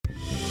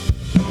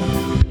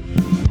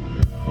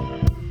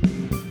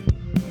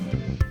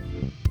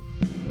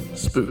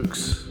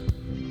Spooks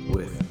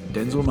with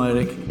Denzel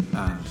Myrick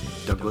and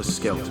Douglas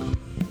Skelton.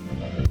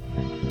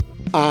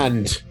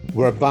 And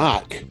we're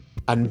back,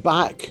 and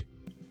back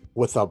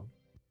with a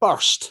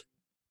burst,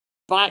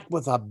 back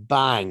with a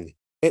bang.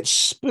 It's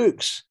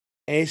Spooks,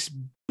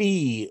 SBOOKS,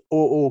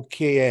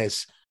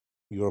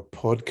 your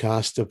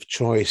podcast of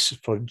choice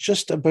for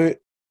just about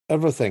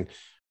everything.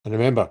 And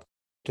remember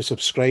to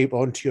subscribe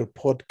onto your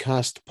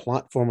podcast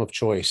platform of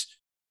choice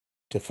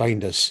to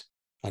find us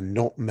and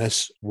not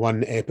miss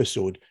one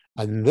episode.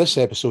 And this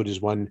episode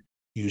is one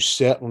you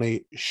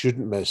certainly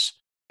shouldn't miss.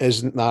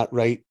 Isn't that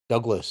right,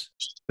 Douglas?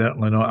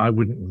 Certainly not. I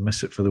wouldn't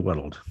miss it for the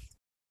world.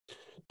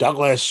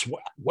 Douglas,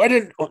 why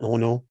didn't... Oh,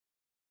 no.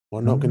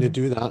 We're not going to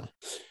do that.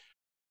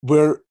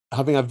 We're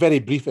having a very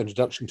brief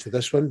introduction to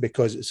this one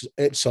because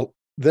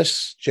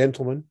this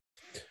gentleman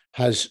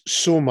has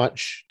so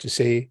much to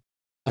say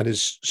and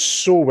is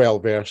so well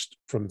versed,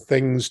 from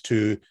things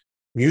to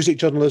music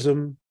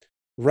journalism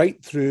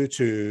right through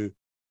to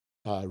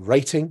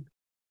writing.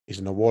 He's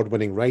an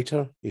award-winning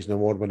writer. He's an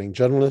award-winning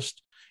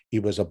journalist. He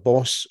was a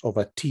boss of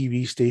a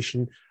TV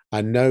station,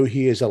 and now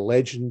he is a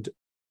legend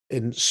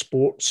in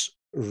sports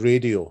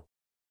radio.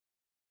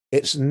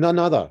 It's none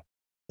other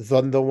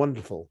than the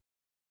wonderful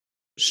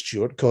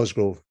Stuart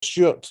Cosgrove.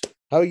 Stuart,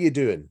 how are you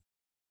doing?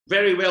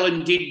 Very well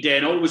indeed,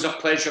 Den. Always a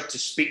pleasure to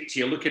speak to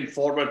you. Looking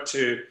forward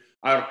to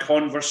our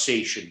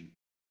conversation.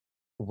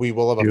 We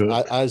will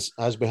have,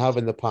 as we have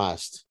in the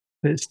past.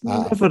 It's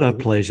never a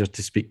pleasure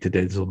to speak to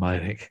Denzel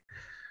Myrick.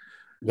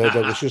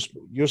 Douglas,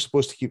 you're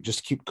supposed to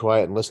keep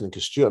quiet and listening,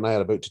 because Stuart and I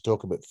are about to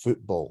talk about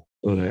football.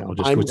 All right, I'll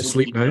just go to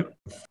sleep now.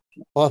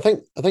 Well, I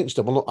think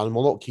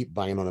we'll not keep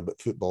banging on about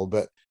football,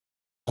 but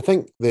I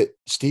think that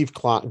Steve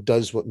Clarke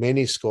does what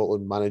many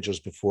Scotland managers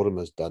before him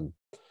have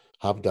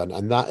done,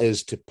 and that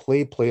is to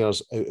play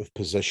players out of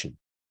position.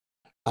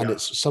 And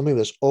it's something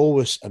that's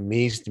always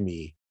amazed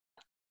me.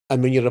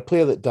 And when you're a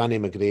player like Danny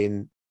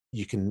McGrain,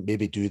 you can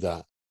maybe do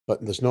that,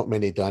 but there's not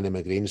many Danny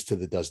McGrains to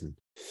the dozen.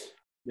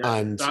 Yeah,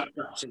 and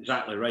that's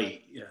exactly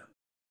right. Yeah.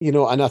 You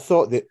know, and I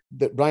thought that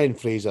Ryan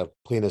Fraser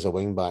playing as a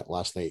wing back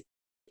last night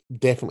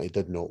definitely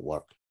did not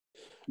work.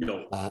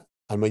 No.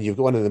 And when you've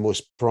got one of the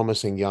most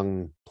promising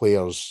young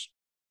players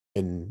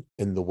in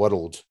the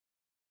world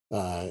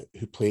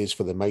who plays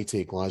for the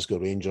mighty Glasgow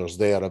Rangers,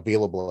 they are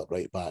available at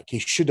right back. He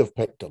should have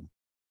picked him.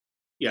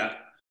 Yeah.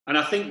 And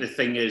I think the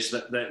thing is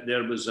that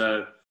there was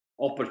a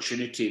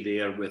opportunity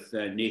there with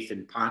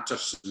Nathan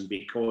Patterson,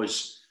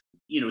 because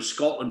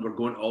Scotland were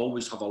going to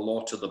always have a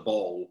lot of the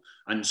ball.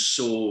 And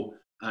so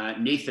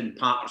Nathan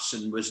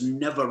Patterson was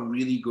never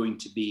really going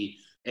to be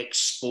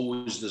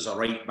exposed as a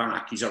right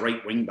back. He's a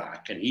right wing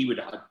back, and he would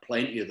have had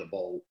plenty of the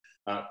ball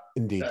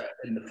Indeed.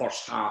 In the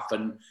first half.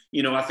 And,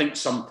 I think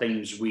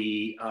sometimes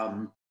we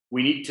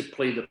need to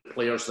play the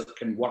players that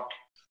can work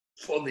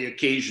for the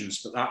occasions,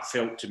 but that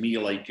felt to me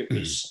like it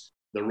was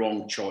the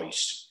wrong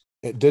choice.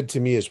 It did to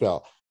me as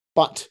well.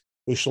 But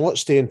we shall not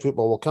stay in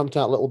football. We'll come to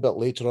that a little bit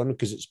later on,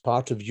 because it's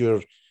part of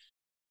your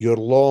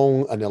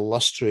long and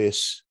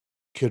illustrious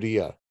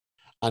career.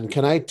 And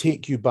can I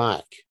take you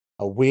back,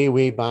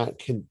 way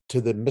back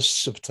into the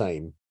mists of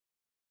time?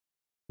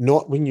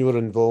 Not when you were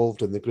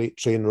involved in the Great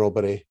Train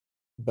Robbery,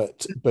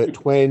 but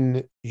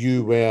when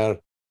you were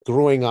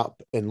growing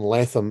up in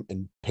Letham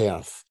in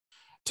Perth.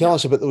 Tell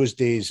us about those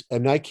days.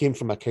 And I came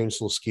from a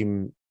council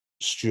scheme,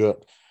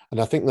 Stuart, and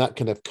I think that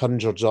kind of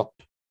conjures up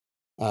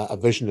a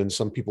vision in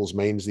some people's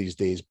minds these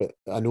days, but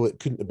I know it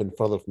couldn't have been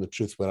further from the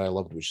truth where I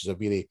lived, which is a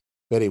very,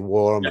 very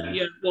warm.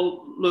 Yeah.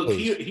 Well, look,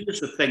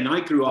 here's the thing.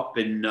 I grew up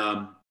in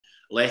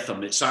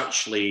Letham. It's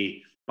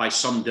actually, by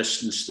some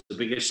distance, the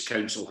biggest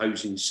council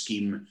housing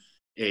scheme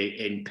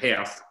in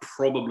Perth,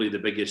 probably the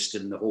biggest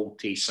in the whole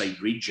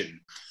Tayside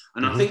region.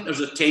 And I think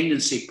there's a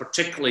tendency,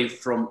 particularly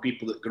from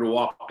people that grow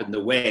up in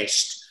the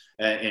West,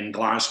 in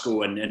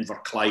Glasgow and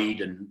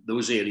Inverclyde and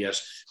those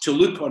areas, to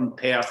look on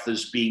Perth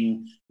as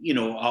being,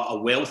 a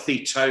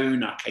wealthy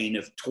town, a kind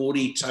of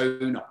Tory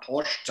town, a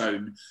posh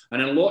town.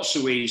 And in lots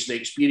of ways, the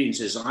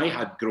experiences I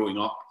had growing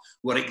up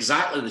were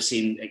exactly the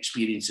same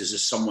experiences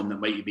as someone that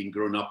might have been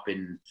grown up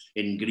in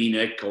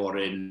Greenock or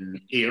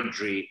in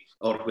Airdrie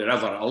or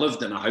wherever. I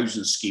lived in a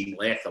housing scheme,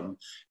 Letham.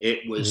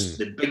 It was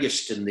the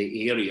biggest in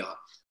the area.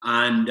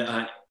 And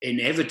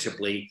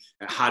inevitably,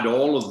 it had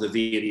all of the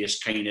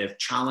various kind of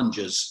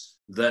challenges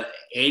that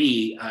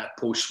any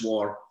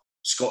post-war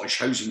Scottish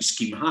housing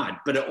scheme had,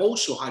 but it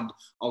also had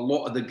a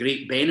lot of the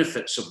great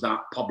benefits of that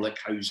public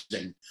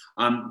housing.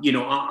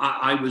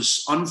 I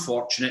was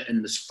unfortunate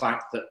in this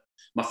fact that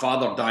my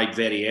father died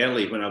very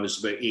early when I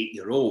was about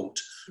 8-year-old,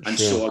 and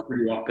so I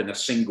grew up in a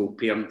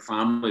single-parent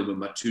family with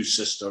my two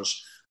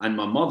sisters and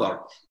my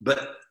mother.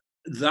 But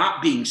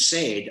that being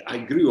said, I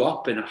grew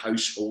up in a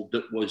household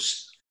that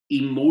was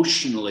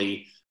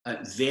emotionally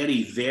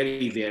very,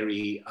 very,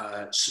 very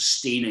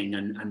sustaining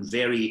and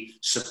very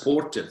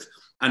supportive.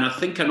 And I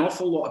think an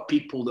awful lot of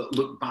people that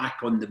look back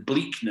on the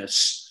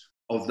bleakness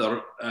of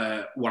their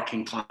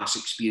working class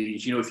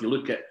experience, if you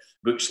look at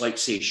books like,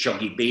 say,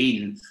 Shuggie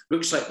Bain,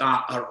 books like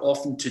that are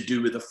often to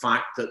do with the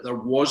fact that there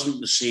wasn't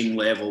the same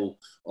level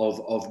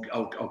of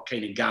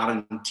kind of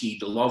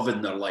guaranteed love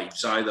in their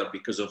lives, either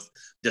because of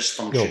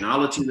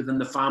dysfunctionality within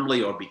the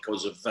family or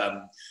because of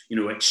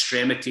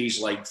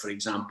extremities like, for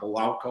example,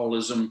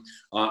 alcoholism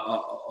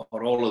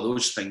or all of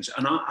those things.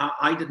 And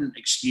I didn't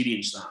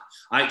experience that.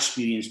 I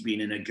experienced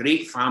being in a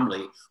great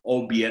family,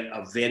 albeit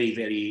a very,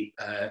 very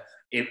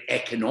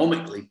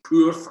economically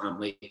poor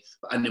family,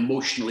 but an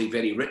emotionally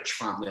very rich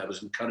family. I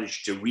was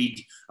encouraged to read.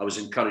 I was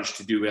encouraged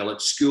to do well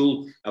at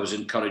school. I was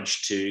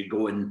encouraged to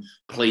go and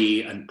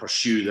play and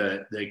pursue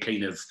the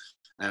kind of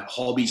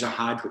hobbies I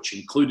had, which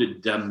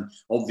included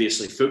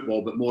obviously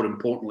football, but more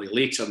importantly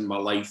later in my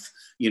life,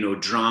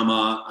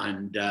 drama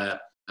and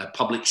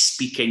public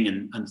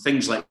speaking and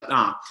things like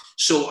that.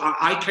 So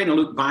I kind of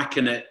look back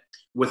in it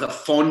with a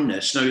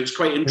fondness. Now, it's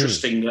quite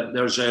interesting that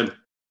there's a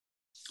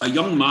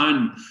young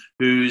man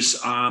who's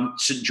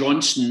St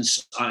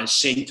Johnstone's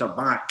centre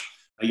back,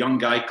 a young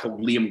guy called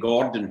Liam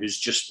Gordon,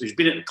 who's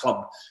been at the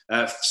club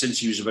since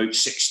he was about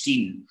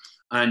 16,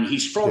 and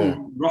he's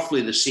from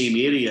roughly the same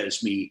area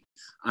as me,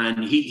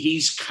 and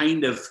he's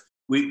kind of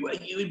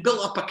we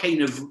built up a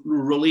kind of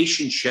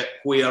relationship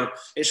where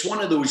it's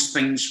one of those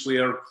things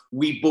where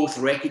we both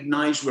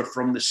recognise we're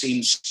from the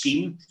same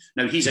scheme.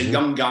 Now, he's a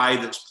young guy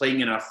that's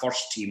playing in our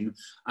first team,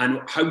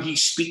 and how he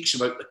speaks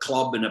about the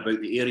club and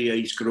about the area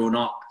he's grown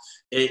up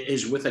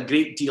is with a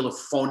great deal of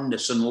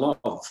fondness and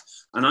love.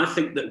 And I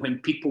think that when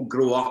people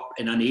grow up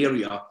in an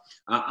area,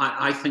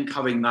 I think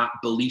having that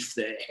belief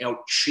that it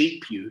helped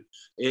shape you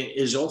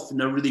is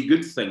often a really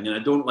good thing. And I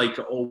don't like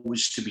it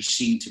always to be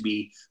seen to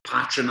be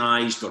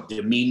patronised or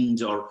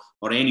demeaned or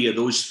any of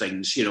those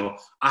things.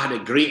 I had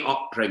a great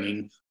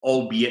upbringing,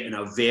 albeit in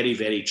a very,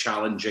 very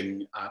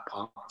challenging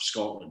part of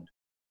Scotland.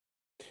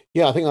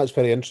 Yeah, I think that's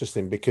very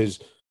interesting, because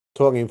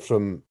talking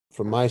from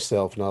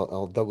myself,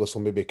 and Douglas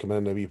will maybe come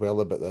in a wee while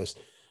about this,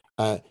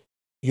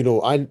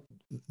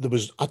 there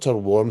was utter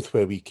warmth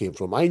where we came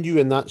from. I knew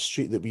in that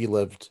street that we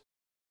lived,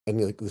 in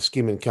the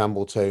scheme in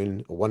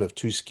Campbelltown, or one of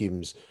two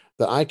schemes,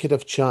 that I could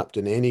have chapped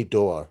in any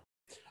door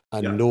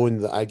and known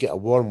that I'd get a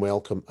warm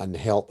welcome and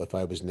help if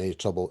I was in any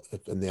trouble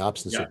in the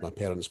absence of my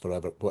parents for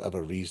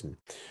whatever reason.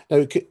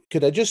 Now,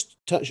 could I just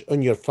touch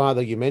on your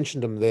father? You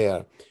mentioned him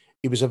there.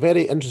 He was a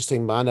very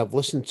interesting man. I've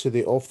listened to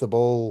the Off the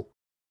Ball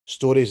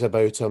stories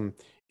about him.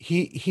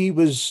 He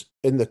was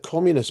in the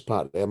Communist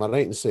Party. Am I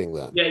right in saying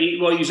that? Yeah, he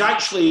was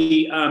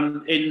actually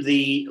in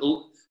the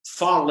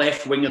far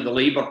left wing of the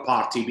Labour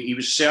Party, but he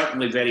was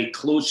certainly very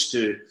close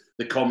to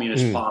the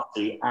Communist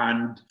Party,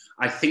 and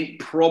I think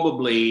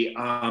probably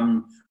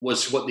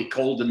was what they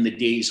called in the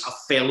days a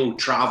fellow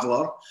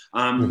traveller,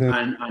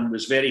 and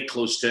was very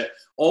close to it,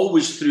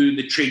 always through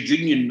the trade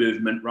union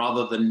movement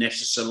rather than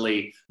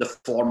necessarily the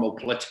formal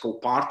political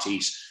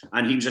parties.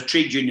 And he was a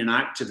trade union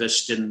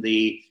activist in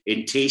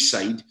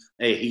Tayside.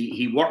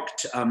 He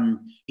worked,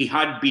 he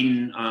had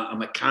been a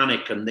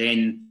mechanic and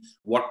then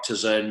worked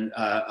as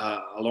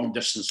a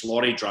long-distance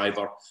lorry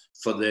driver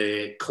for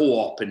the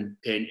co-op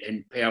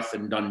in Perth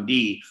and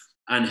Dundee.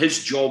 And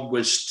his job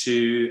was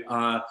to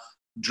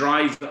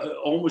drive,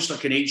 almost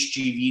like an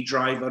HGV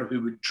driver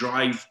who would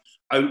drive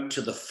out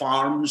to the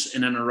farms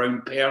in and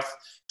around Perth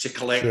to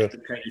collect the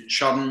kind of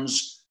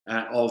churns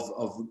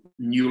of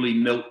newly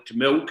milked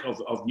milk,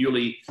 of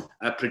newly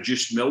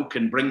produced milk,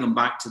 and bring them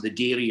back to the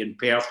dairy in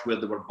Perth where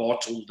they were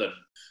bottled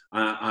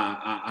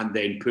and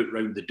then put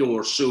round the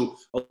door. So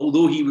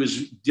although he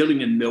was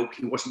dealing in milk,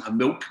 he wasn't a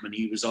milkman,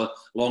 he was a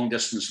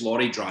long-distance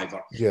lorry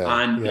driver.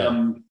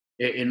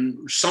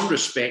 In some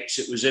respects,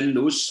 it was in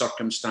those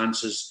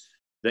circumstances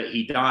that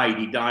he died.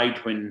 He died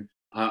when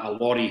a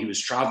lorry he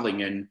was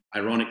travelling in,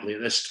 ironically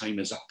at this time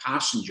as a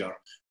passenger,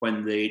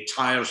 when the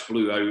tyres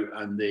blew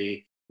out and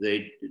the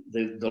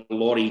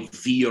lorry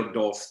veered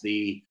off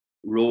the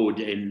road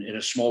in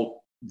a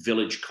small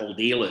village called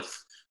Ailith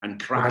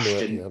and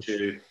crashed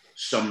into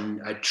some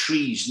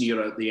trees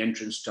near the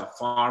entrance to a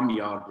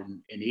farmyard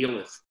in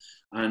Ailith,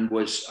 and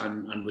was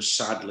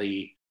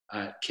sadly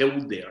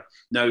killed there.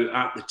 Now,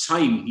 at the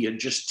time, he had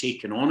just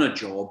taken on a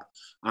job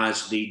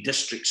as the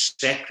district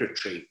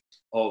secretary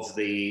of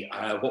the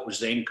what was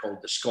then called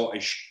the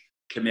Scottish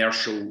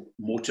Commercial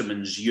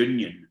Motormen's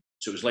Union.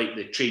 So it was like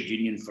the trade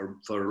union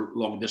for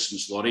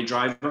long-distance lorry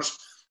drivers,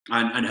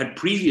 and had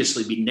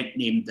previously been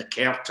nicknamed the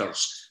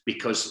Kerters,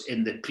 because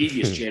in the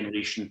previous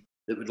generation,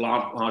 that would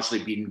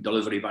largely been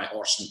delivery by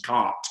horse and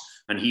cart,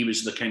 and he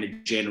was the kind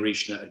of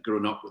generation that had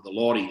grown up with the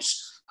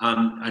lorries.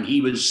 And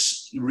he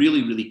was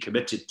really, really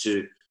committed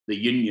to the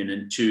union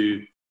and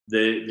to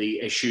the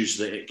issues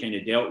that it kind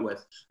of dealt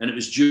with. And it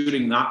was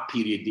during that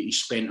period that he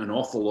spent an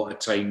awful lot of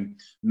time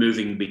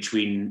moving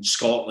between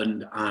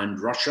Scotland and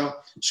Russia,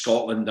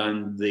 Scotland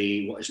and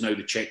what is now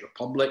the Czech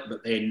Republic,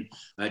 but then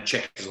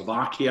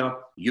Czechoslovakia,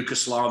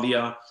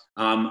 Yugoslavia.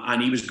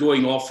 And he was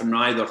going often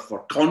either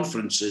for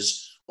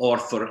conferences or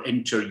for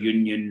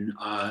inter-union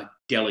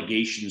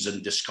delegations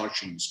and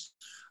discussions.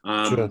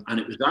 And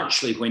it was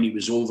actually when he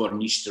was over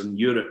in Eastern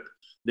Europe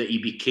that he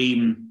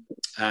became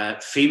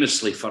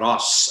famously for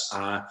us,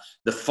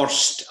 the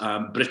first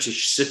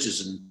British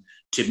citizen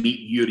to meet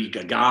Yuri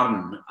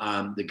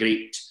Gagarin, the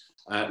great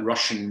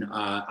Russian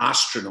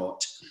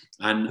astronaut.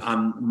 And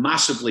I'm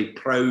massively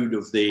proud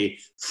of the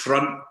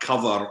front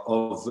cover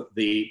of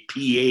the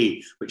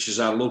PA, which is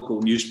our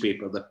local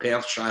newspaper, the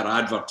Perthshire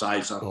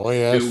Advertiser,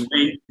 who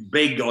went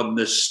big on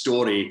this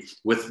story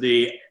with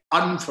the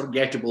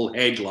unforgettable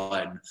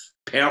headline,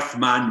 "Perth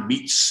Man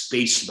meets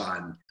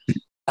Spaceman."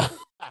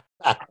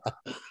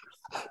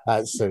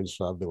 That sounds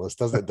fabulous,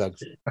 doesn't it, Doug?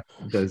 It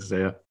does,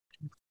 yeah.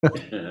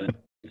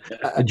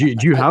 Do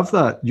you have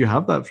that? Do you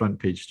have that front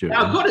page, Stuart?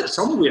 Yeah, I've got it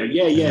somewhere.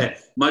 Yeah.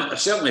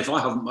 Certainly, if I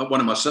have, one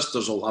of my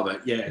sisters will have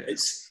it. Yeah,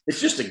 it's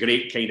just a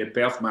great kind of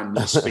Perth Man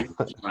meets Spaceman.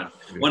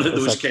 One of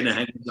those kind of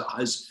things that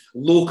has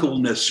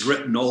localness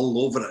written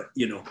all over it.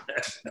 You know.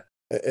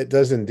 It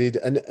does indeed,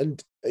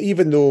 and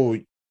even though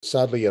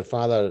sadly your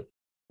father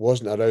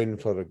wasn't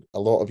around for a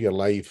lot of your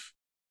life,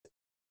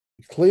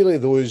 clearly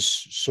those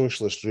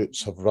socialist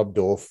roots have rubbed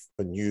off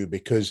on you,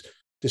 because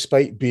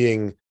despite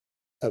being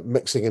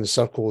mixing in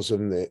circles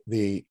and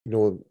the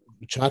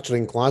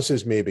chattering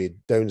classes maybe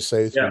down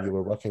south when you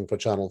were working for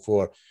Channel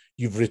 4,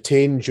 you've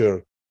retained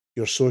your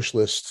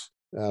socialist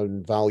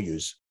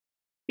values.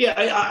 Yeah,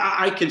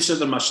 I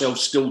consider myself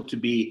still to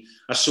be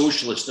a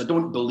socialist. I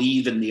don't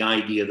believe in the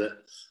idea that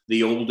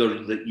the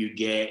older that you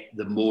get,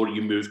 the more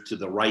you move to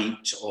the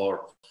right,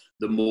 or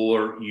the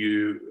more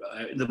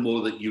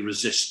that you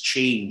resist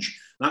change.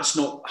 That's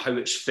not how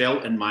it's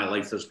felt in my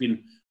life. There's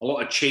been a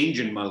lot of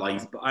change in my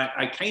life, but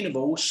I kind of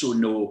also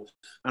know,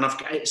 and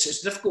it's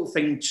a difficult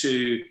thing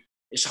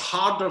it's a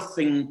harder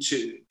thing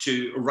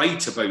to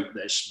write about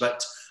this,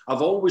 but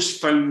I've always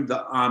found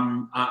that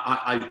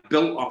I've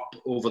built up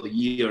over the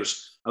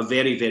years a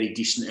very, very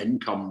decent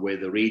income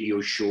with a radio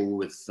show,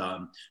 with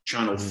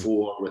Channel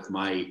 4, with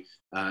my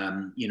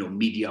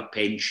media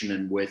pension,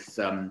 and with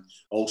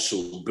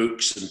also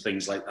books and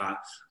things like that.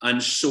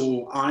 And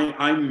so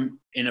I'm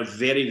in a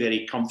very,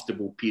 very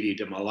comfortable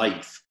period of my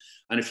life.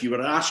 And if you were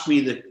to ask me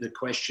the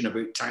question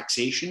about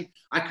taxation,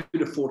 I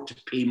could afford to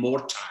pay more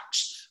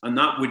tax, and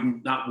that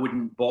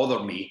wouldn't bother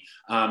me.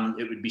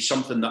 It would be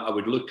something that I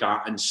would look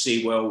at and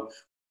say, well,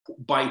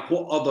 by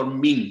what other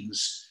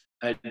means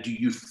do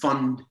you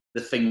fund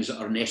the things that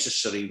are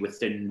necessary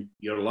within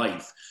your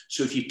life?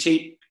 So if you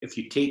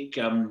take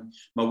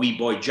my wee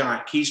boy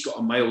Jack, he's got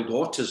a mild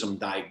autism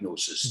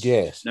diagnosis.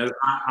 Yes. Now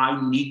I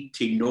need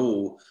to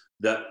know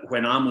that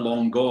when I'm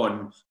long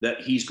gone,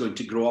 that he's going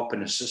to grow up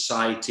in a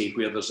society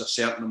where there's a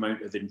certain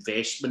amount of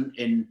investment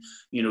in,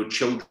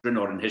 children,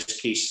 or in his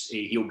case,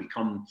 he'll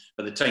become,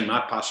 by the time I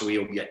pass away,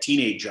 he'll be a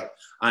teenager.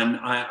 And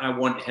I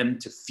want him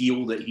to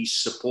feel that he's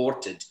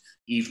supported,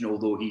 even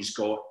although he's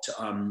got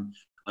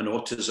an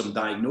autism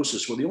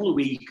diagnosis. Well, the only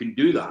way you can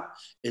do that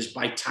is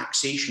by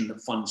taxation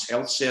that funds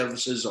health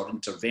services or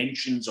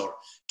interventions or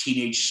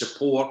teenage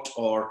support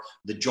or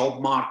the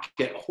job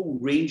market, a whole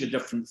range of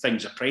different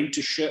things,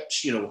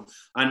 apprenticeships,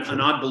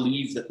 and I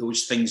believe that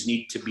those things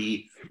need to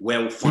be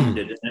well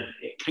funded. And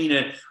it kind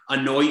of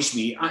annoys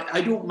me.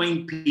 I don't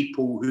mind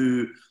people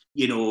who,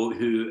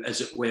 as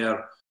it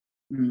were,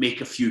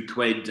 make a few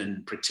quid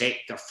and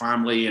protect their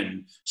family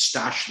and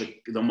stash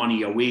the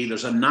money away.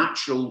 There's a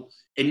natural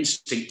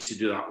instinct to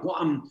do that. What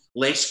I'm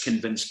less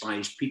convinced by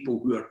is people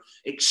who are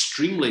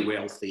extremely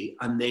wealthy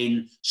and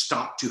then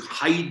start to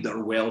hide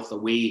their wealth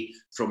away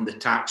from the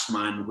tax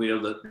man,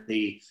 where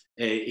they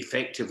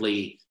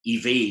effectively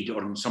evade,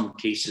 or in some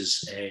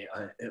cases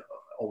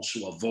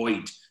also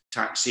avoid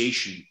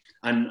taxation.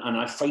 And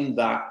I find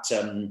that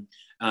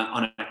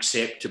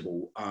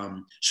unacceptable.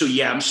 So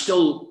yeah, I'm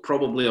still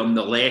probably on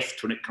the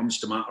left when it comes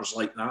to matters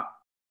like that.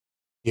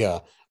 Yeah,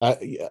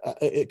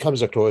 it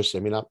comes across. I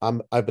mean,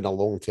 I've been a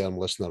long-term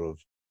listener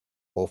of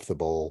Off the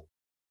Ball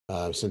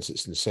since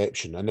its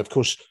inception, and of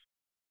course,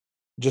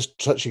 just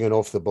touching on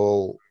Off the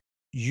Ball,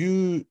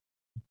 you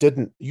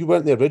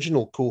weren't the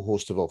original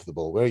co-host of Off the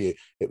Ball, were you?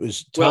 It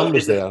was Tom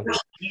was there.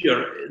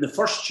 The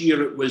first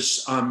year it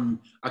was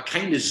a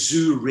kind of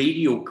zoo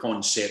radio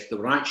concept. There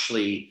were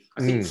actually,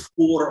 I think,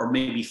 4 or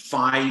maybe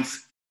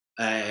 5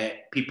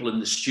 people in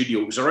the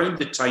studio. It was around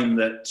the time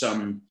that,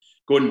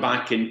 going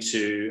back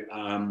into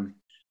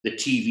the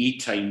TV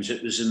times,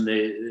 it was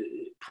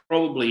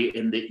probably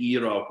in the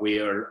era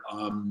where,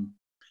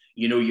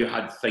 you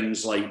had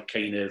things like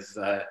kind of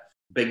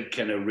big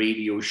kind of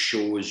radio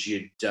shows.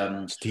 You'd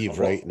Steve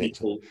Wright,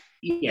 people,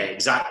 yeah,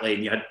 exactly,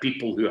 and you had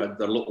people who had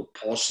their little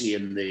posse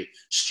in the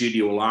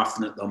studio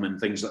laughing at them and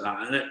things like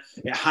that, and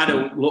it had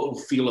a little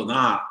feel of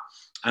that.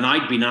 And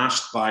I'd been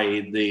asked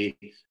by the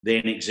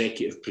then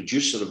executive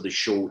producer of the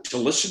show to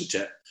listen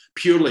to it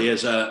purely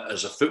as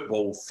a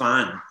football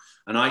fan.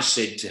 And I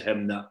said to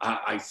him that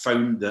I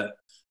found that,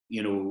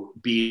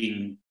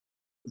 being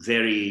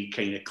very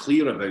kind of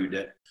clear about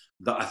it,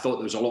 that I thought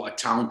there was a lot of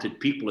talented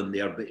people in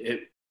there, but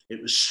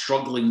it was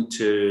struggling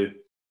to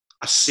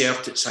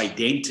assert its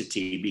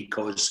identity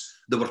because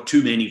there were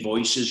too many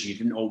voices. You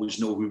didn't always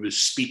know who was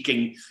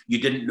speaking. You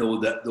didn't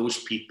know that those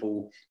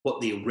people, what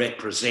they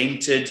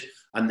represented.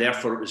 and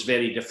therefore it was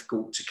very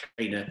difficult to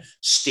kind of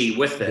stay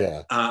with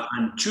it. Yeah.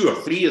 And 2 or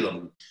 3 of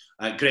them,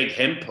 Greg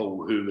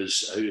Hemphill,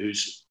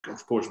 who's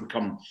of course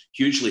become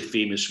hugely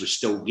famous with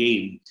Still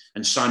Game,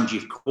 and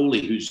Sanjeev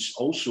Kohli, who's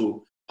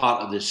also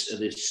part of this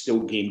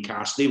Still Game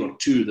cast. They were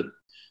 2 of the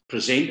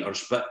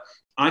presenters, but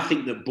I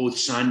think that both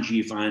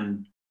Sanjeev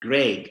and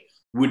Greg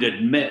would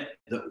admit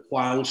that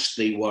whilst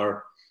they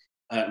were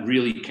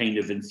really kind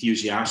of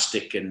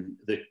enthusiastic in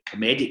the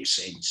comedic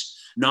sense,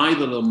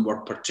 neither of them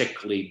were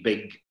particularly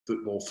big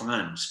football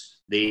fans.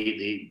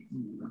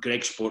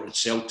 Greg supported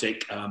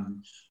Celtic.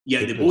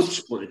 They both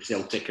supported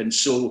Celtic. And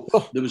so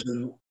there was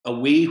a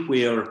way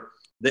where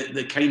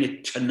the kind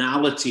of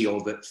tonality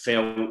of it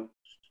felt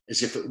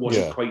as if it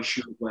wasn't quite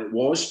sure what it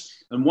was.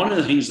 And one of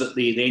the things that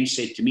they then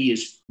said to me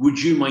is, would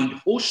you mind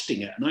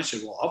hosting it? And I said,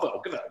 well,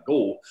 I'll give it a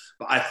go.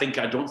 But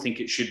I don't think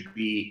it should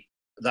be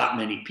that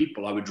many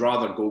people. I would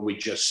rather go with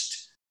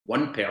just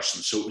one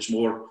person. So it was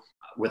more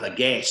with a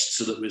guest,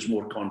 so that it was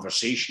more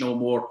conversational,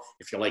 more,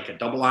 if you like, a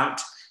double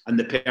act. And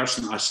the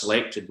person I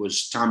selected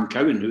was Tam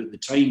Cowan, who at the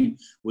time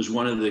was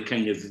one of the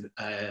kind of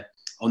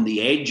on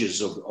the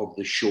edges of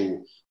the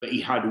show. But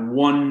he had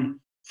one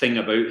thing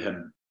about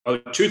him, or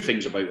 2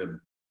 things about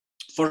him.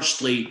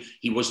 Firstly,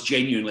 he was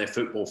genuinely a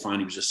football fan.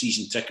 He was a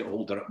season ticket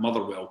holder at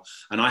Motherwell.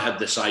 And I had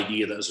this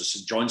idea that as a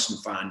St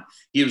Johnstone fan,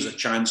 here was a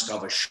chance to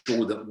have a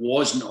show that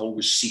wasn't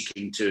always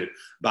seeking to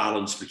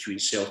balance between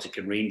Celtic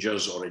and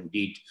Rangers, or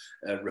indeed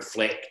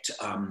reflect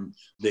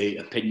the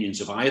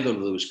opinions of either of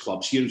those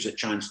clubs. Here was a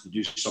chance to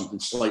do something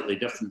slightly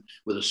different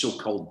with the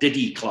so-called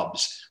Diddy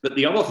clubs. But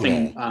the other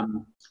thing,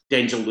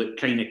 Denzel, that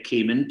kind of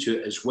came into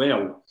it as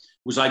well,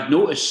 was I'd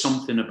noticed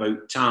something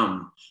about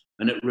Tam,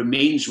 and it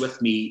remains with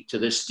me to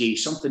this day,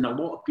 something a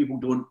lot of people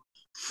don't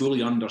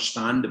fully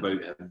understand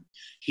about him.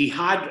 He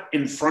had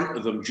in front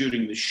of him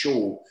during the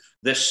show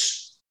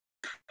this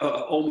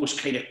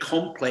almost kind of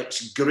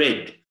complex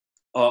grid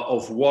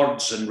of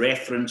words and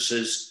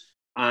references.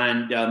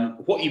 And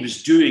what he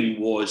was doing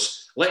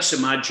was, let's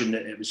imagine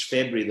that it was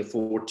February the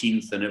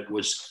 14th and it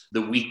was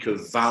the week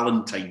of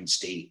Valentine's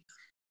Day.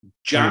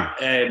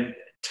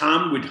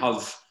 Tam would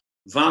have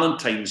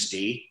Valentine's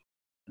Day,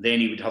 then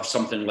he would have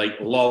something like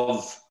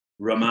love,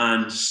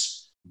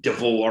 romance,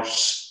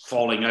 divorce,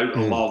 falling out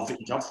of love.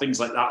 He'd have things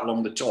like that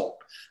along the top.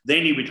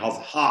 Then he would have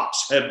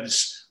Hearts,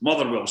 Hibs,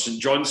 Motherwell,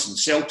 St Johnstone,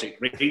 Celtic,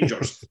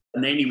 Rangers,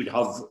 and then he would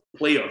have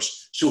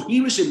players. So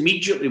he was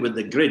immediately with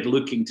the grid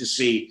looking to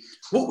say,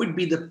 what would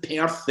be the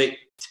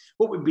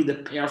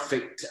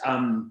perfect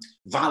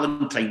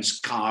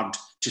Valentine's card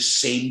to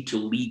send to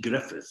Lee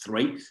Griffith,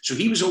 right? So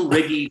he was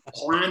already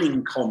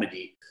planning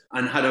comedy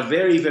and had a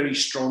very, very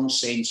strong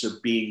sense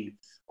of being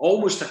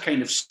almost a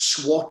kind of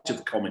SWAT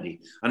of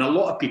comedy. And a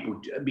lot of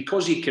people,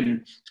 because he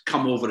can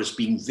come over as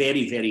being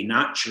very, very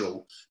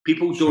natural,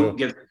 people don't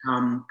give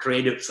him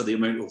credit for the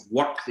amount of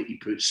work that he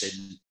puts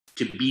in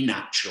to be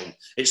natural.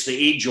 It's the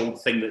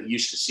age-old thing that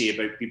used to say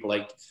about people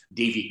like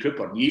Davy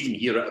Cooper. And you even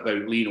hear it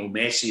about Lionel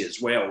Messi as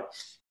well.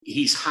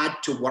 He's had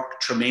to work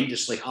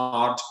tremendously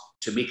hard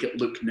to make it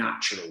look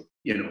natural,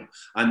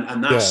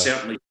 and that's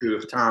certainly true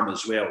of Tam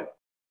as well.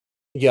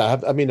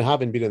 Yeah, I mean,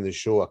 having been in the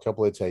show a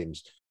couple of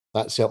times,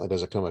 that certainly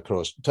doesn't come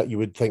across. You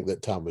would think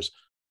that Tam was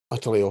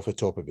utterly off the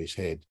top of his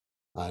head,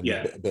 and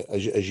but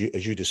as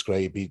you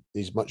describe,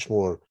 he's much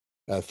more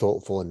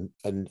thoughtful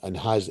and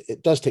has.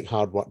 It does take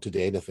hard work to do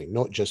anything,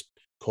 not just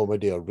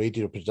comedy or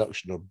radio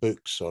production or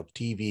books or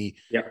TV.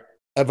 Yeah,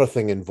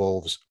 everything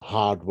involves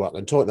hard work.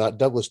 And talking that,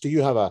 Douglas, do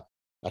you have a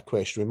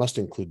question? We must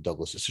include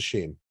Douglas. It's a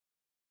shame.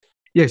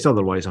 Yes,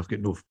 otherwise I've got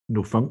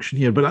no function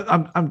here. But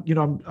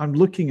I'm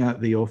looking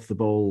at the Off the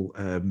Ball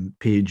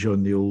page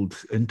on the old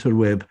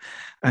interweb,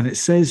 and it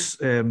says,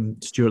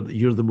 Stuart, that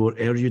you're the more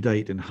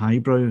erudite and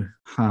highbrow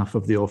half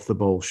of the Off the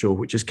Ball show,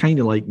 which is kind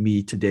of like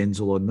me to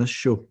Denzel on this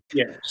show.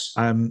 Yes.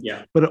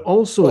 But it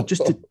also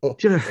just to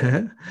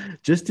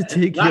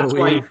take you away. That's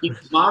why he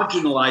keeps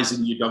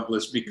marginalising you,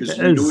 Douglas, because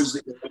he knows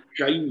that he'll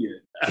shine you.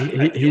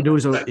 he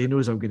knows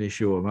I'm going to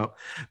show him up.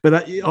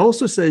 But it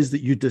also says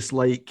that you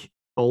dislike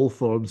all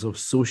forms of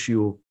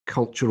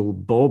socio-cultural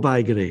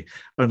bobaggery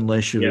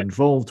unless you're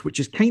involved, which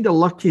is kind of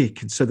lucky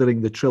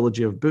considering the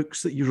trilogy of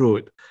books that you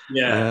wrote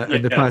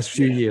in the past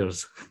few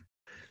years. Do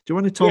you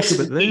want to talk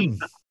about them?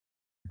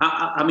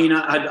 I mean,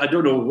 I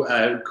don't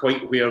know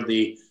quite where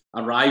they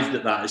arrived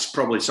at that. It's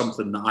probably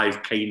something that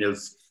I've kind of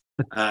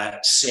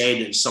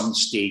said at some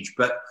stage.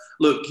 But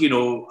look,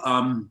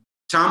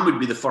 Tam would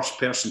be the first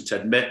person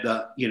to admit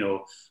that,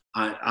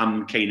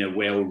 I'm kind of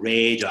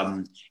well-read.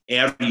 I'm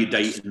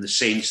erudite in the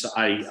sense that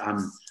I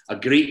am a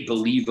great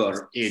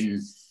believer in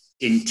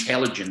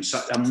intelligence.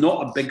 I'm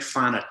not a big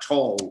fan at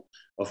all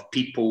of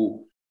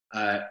people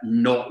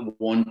not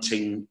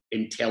wanting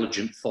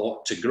intelligent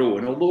thought to grow.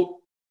 And although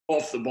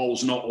Off the Ball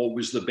is not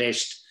always the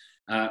best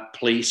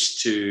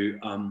place to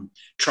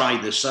try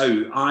this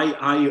out,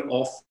 I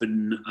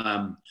often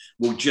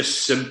will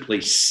just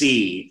simply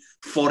say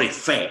for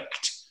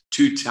effect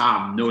to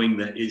Tam, knowing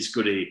that it's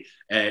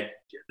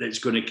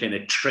going to kind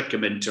of trick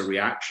him into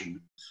reaction.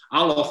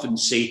 I'll often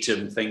say to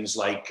him things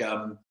like,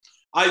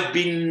 I've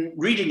been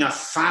reading a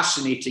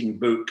fascinating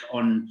book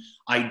on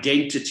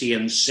identity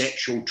and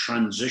sexual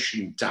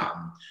transition,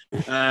 Tam.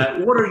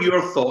 What are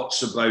your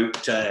thoughts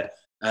about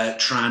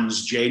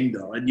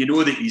transgender? And you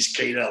know that he's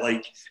kind of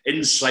like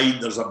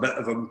inside, there's a bit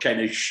of him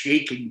kind of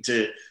shaking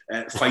to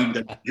find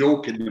a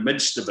joke in the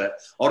midst of it.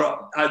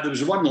 Or there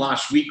was one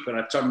last week where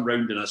I turned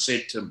around and I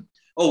said to him,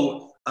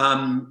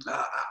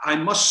 I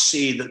must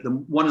say that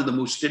one of the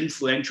most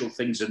influential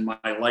things in my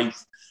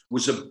life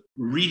was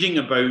reading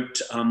about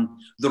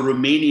the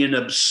Romanian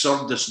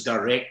absurdist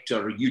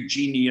director,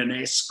 Eugene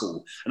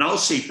Ionescu. And I'll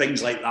say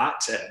things like that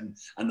to him,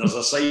 and there's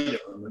a side of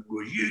him that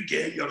goes, you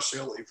get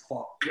yourself a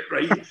fuck,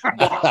 right?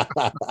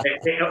 But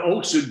it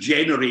also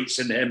generates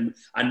in him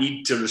a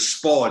need to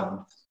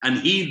respond. And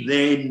he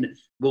then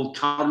will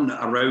turn it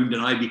around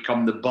and I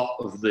become the butt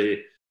of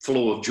the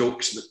flow of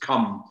jokes that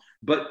come.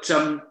 But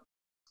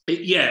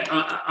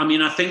I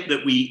mean, I think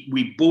that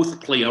we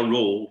both play a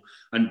role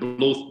and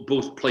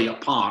both play a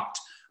part.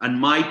 And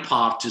my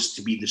part is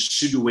to be the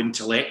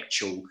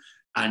pseudo-intellectual,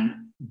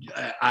 and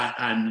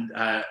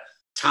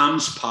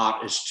Tam's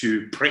part is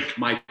to prick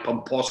my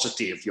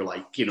pomposity, if you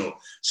like, you know.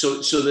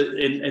 So that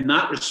in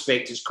that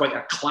respect, it's quite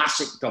a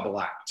classic double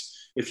act.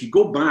 If you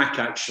go back,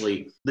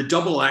 actually, the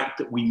double act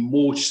that we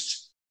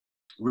most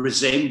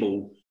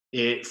resemble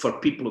for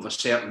people of a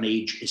certain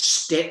age is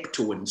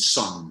Steptoe and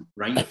Son,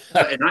 right?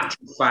 But in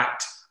actual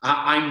fact,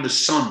 I'm the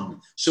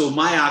son. So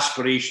my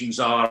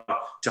aspirations are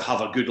to have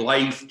a good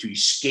life, to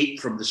escape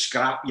from the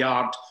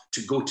scrapyard,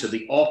 to go to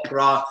the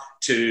opera,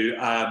 to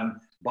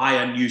buy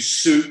a new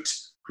suit,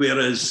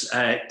 whereas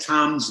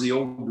Tam's the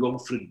old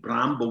Wilfred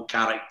Bramble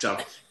character,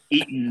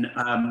 eating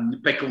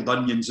pickled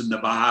onions in the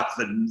bath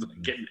and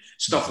getting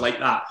stuff like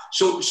that.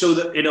 So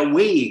that in a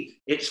way,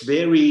 it's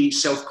very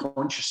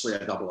self-consciously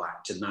a double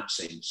act in that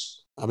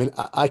sense. I mean,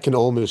 I can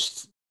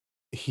almost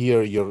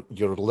hear your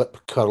lip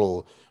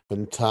curl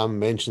when Tam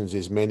mentions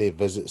his many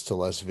visits to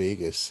Las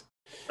Vegas.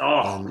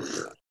 Oh.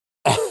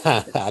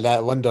 And I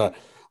wonder,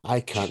 I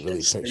can't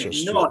really picture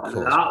Stuart Not Cosby.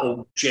 that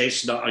old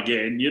chestnut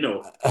again, you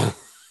know.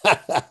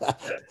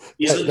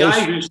 He's a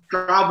guy who's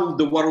travelled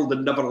the world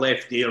and never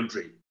left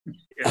Airdrie.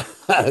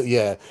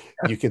 Yeah,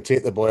 you can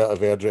take the boy out of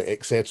Airdrie,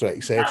 etc.,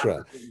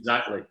 etc.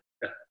 Exactly.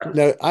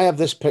 Now, I have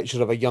this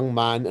picture of a young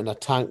man in a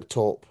tank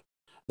top,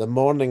 the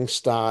Morning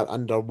Star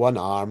under one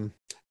arm,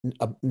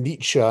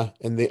 Nietzsche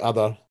in the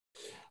other,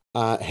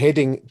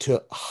 heading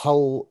to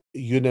Hull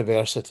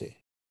University.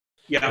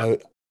 Yeah. Now,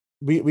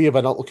 we have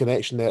an little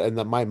connection there in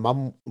that my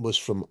mum was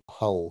from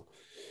Hull.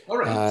 All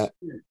right.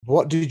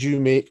 What did you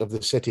make of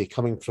the city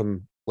coming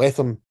from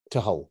Letham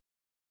to Hull?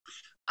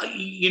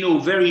 You know,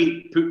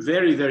 very,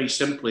 very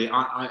simply,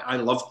 I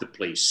loved the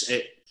place.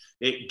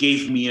 It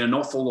gave me an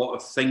awful lot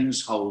of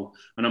things, Hull,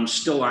 and I'm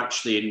still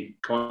actually in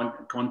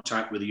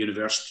contact with the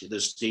university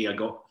this day. I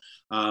got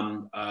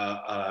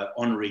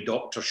honorary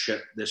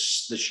doctorship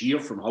this year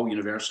from Hull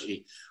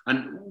University.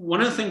 And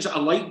one of the things that I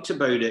liked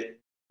about it,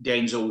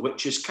 Denzel,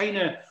 which is kind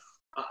of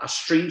a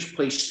strange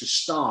place to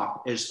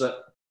start, is that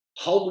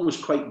Hull was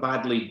quite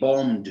badly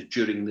bombed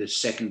during the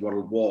Second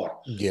World War.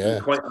 Yeah,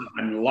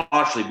 and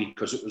largely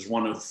because it was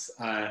one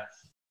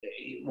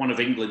of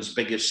England's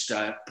biggest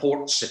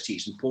port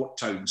cities and port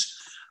towns,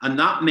 and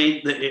that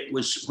meant that it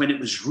was when it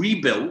was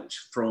rebuilt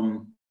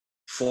from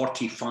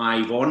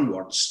 1945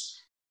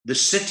 onwards, the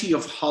city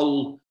of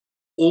Hull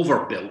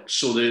overbuilt.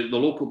 So the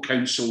local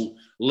council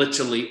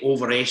literally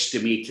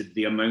overestimated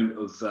the amount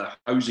of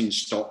housing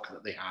stock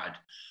that they had,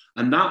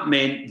 and that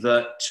meant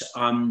that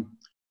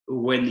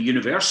when the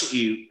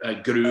university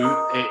grew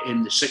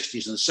in the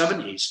 60s and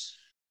 70s,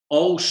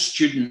 all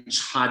students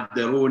had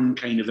their own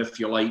kind of, if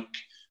you like,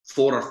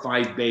 4 or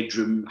 5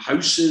 bedroom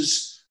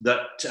houses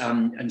that,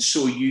 and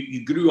so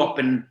you grew up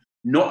in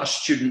not a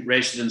student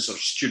residence or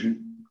student,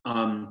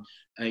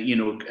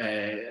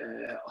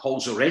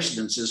 halls or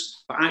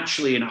residences, but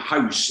actually in a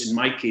house. In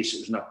my case,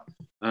 it was in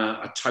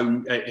a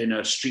town, in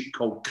a street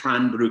called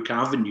Cranbrook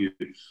Avenue.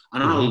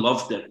 And I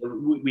loved it.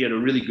 We had a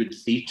really good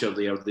theatre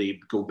there,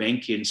 the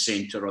Gulbenkian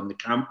Centre on the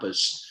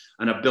campus.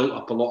 And I built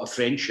up a lot of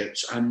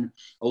friendships. And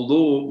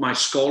although my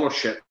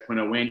scholarship, when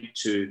I went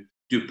to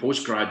do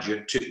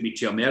postgraduate, took me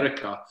to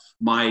America,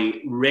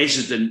 my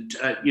resident,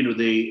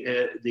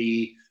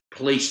 the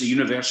place, the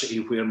university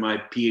where my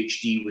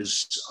PhD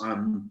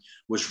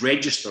was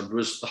registered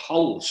was the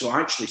Hull. So I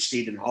actually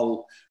stayed in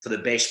Hull for the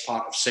best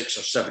part of 6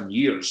 or 7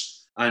 years.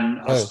 And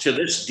as to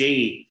this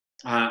day,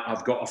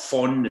 I've got a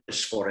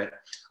fondness for it.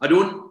 I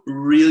don't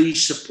really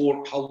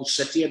support Hull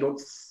City. I don't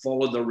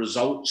follow the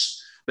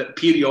results. But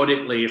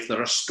periodically, if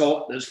there are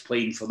Scot that's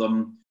playing for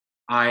them,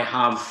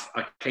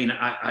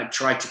 I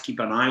try to keep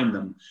an eye on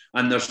them.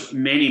 And there's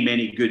many,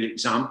 many good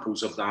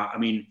examples of that. I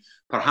mean,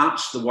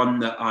 perhaps the one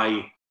that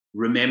I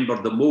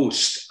remember the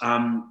most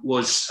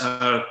was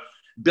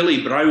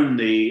Billy Brown,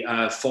 the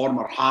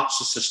former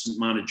Hearts assistant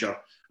manager,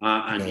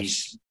 and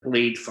he's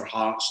played for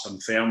Hearts,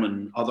 Dunfermline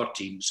and other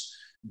teams.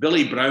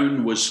 Billy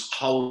Brown was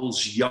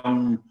Hull's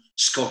young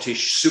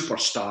Scottish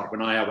superstar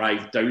when I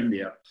arrived down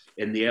there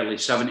in the early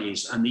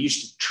 70s, and they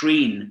used to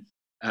train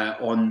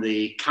on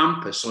the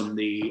campus, on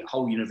the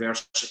Hull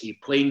University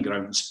playing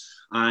grounds.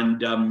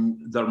 And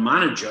their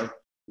manager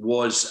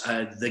was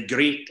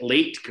the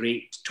late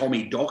great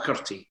Tommy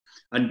Docherty.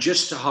 And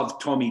just to have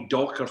Tommy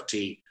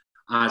Docherty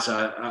as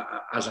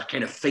a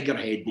kind of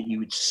figurehead that you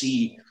would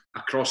see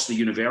across the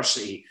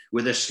university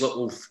with this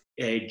little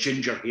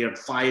ginger-haired,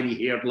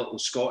 fiery-haired little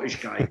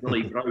Scottish guy,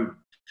 Billy Brown,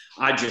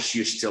 I just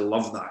used to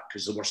love that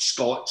because there were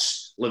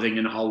Scots living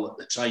in Hull at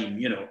the time,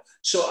 you know.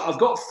 So I've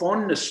got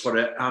fondness for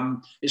it.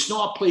 It's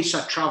not a place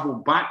I travel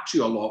back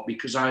to a lot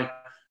because I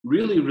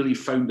really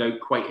found out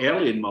quite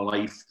early in my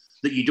life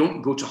that you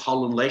don't go to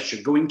Hull unless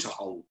you're going to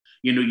Hull.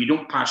 You know, you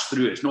don't pass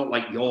through. It's not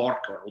like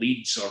York or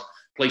Leeds or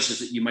places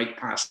that you might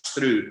pass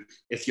through.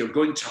 If you're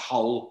going to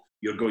Hull,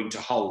 you're going to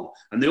Hull.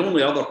 And the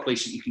only other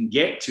place that you can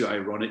get to,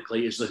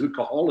 ironically, is the Hook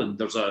of Holland.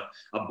 There's a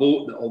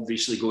boat that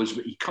obviously goes,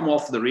 but you come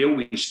off the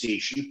railway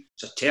station,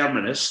 it's a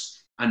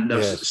terminus, and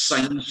there's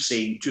signs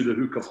saying to the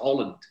Hook of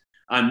Holland.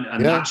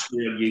 And that's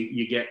where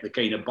you get the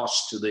kind of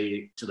bus to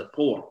the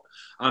port.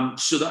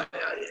 So that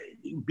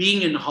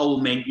being in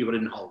Hull meant you were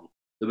in Hull.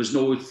 There was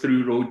no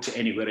through road to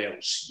anywhere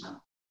else. You know?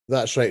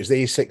 That's right. It's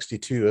the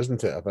A62,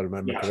 isn't it? If I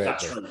remember correctly.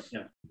 That's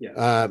right.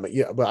 Yeah.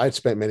 But I'd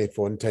spent many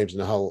fun times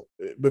in Hull.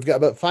 We've got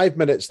about 5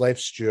 minutes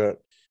left, Stuart.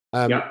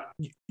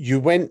 You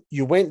went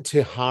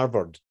to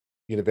Harvard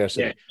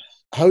University. Yeah.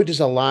 How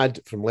does a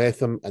lad from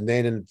Latham and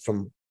then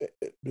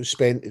who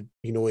spent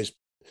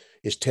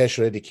his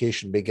tertiary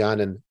education began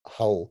in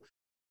Hull?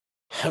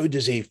 How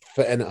does he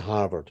fit in at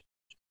Harvard?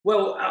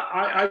 Well,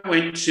 I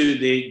went to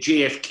the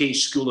JFK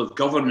School of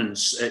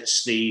Governance.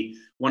 It's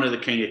one of the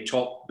kind of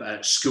top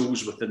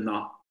schools within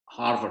that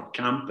Harvard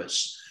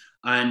campus.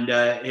 And,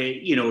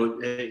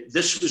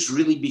 this was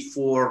really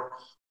before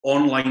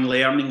online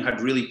learning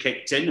had really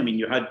kicked in. I mean,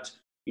 you had,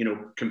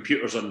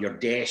 computers on your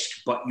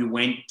desk, but you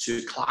went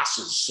to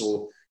classes.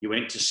 So you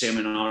went to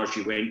seminars,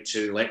 you went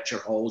to lecture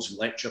halls and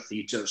lecture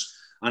theatres.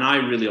 And I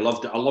really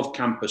loved it. I love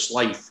campus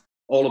life.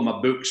 All of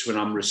my books, when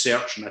I'm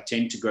researching, I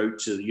tend to go out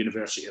to the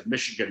University of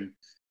Michigan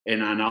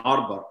in Ann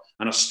Arbor.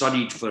 And I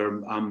studied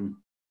for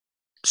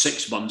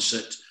 6 months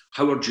at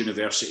Howard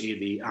University,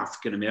 the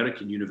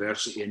African-American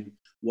university in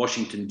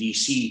Washington,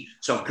 D.C.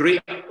 So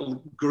a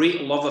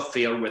great love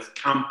affair with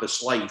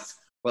campus life,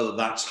 whether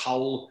that's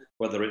Hull,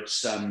 whether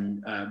it's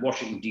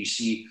Washington,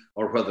 D.C.,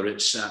 or whether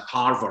it's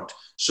Harvard.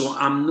 So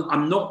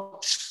I'm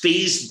not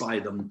fazed by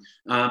them.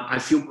 I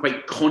feel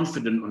quite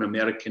confident on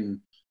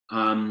American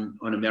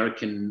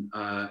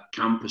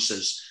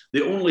campuses.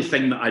 The only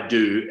thing that I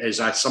do is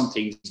I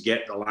sometimes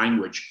get the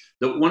language.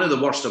 That one of the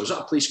worst, I was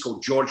at a place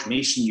called George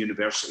Mason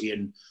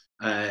University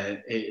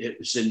it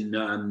was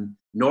in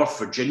North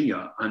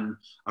Virginia. And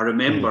I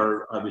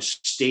remember I was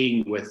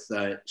staying with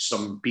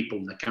some people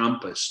on the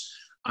campus,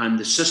 and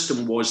the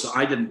system was that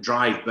I didn't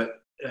drive,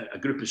 but a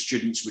group of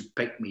students would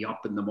pick me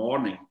up in the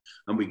morning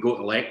and we'd go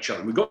to lecture.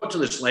 And we got to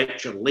this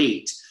lecture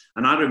late,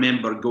 and I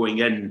remember going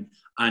in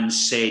and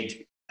said,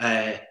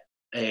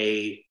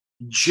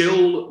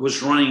 Jill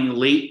was running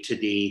late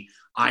today.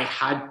 I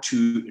had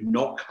to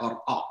knock her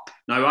up.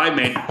 Now, I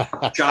meant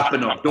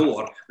chapping her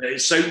door, but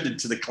it sounded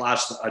to the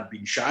class that I'd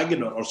been shagging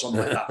her or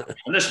something like that.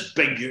 And this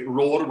big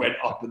roar went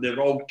up, and they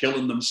were all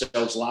killing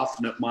themselves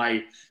laughing at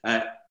my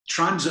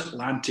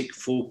transatlantic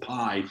faux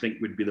pas, I think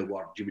would be the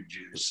word you would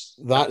use.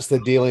 That's the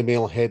Daily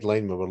Mail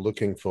headline we were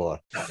looking for.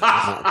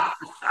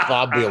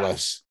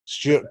 Fabulous.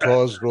 Stuart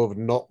Cosgrove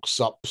knocks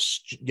up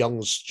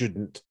young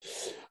student.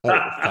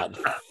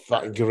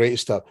 Great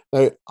stuff.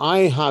 Now, I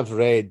have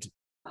read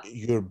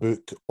your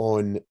book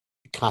on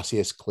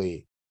Cassius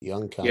Clay,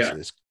 young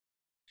Cassius.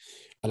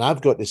 And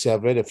I've got to say,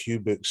 I've read a few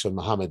books on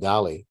Muhammad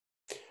Ali,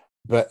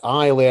 but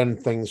I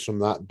learned things from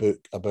that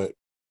book about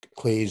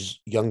Clay's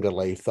younger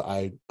life that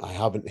I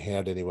haven't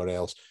heard anywhere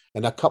else.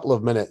 In a couple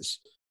of minutes,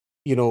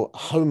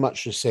 how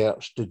much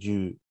research did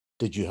you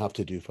have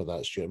to do for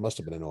that, Stuart? It must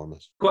have been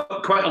enormous.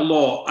 Quite a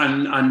lot.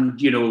 And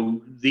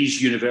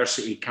these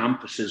university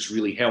campuses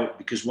really help,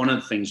 because one of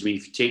the things,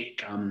 if you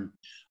take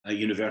a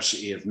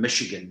University of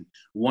Michigan,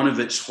 one of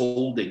its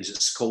holdings,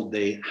 it's called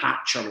the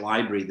Hatcher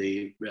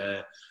Library,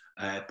 the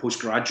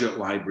postgraduate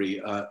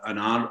library at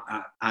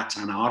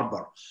Ann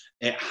Arbor.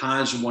 It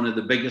has one of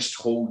the biggest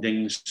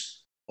holdings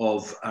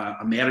of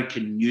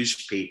American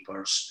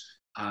newspapers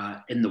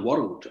in the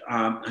world.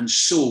 And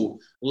so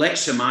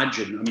let's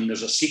imagine,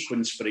 there's a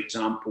sequence, for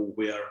example,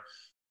 where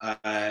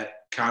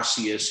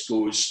Cassius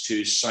goes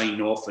to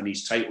sign off on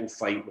his title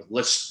fight with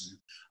Liston,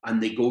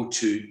 and they go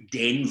to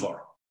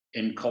Denver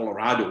in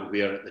Colorado,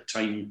 where at the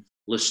time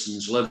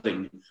Liston's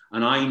living.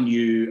 And I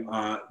knew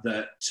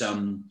that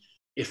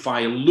if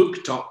I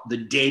looked up the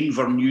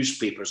Denver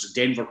newspapers,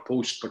 the Denver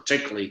Post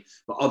particularly,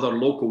 but other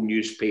local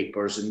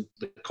newspapers in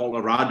the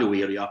Colorado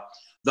area,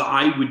 that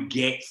I would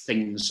get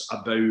things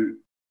about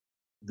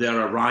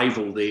their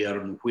arrival there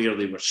and where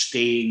they were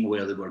staying,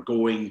 where they were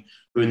going,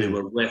 who they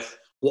were with,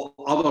 what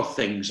other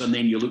things. And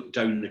then you look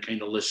down the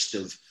kind of list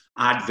of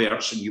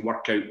adverts and you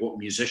work out what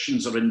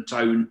musicians are in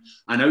town.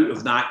 And out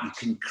of that, you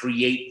can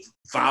create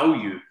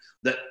value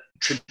that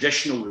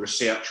traditional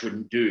research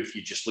wouldn't do if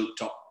you just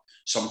looked up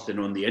something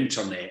on the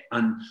internet.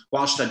 And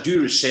whilst I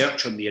do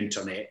research on the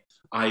internet,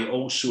 I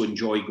also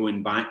enjoy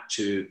going back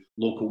to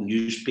local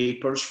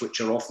newspapers,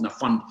 which are often a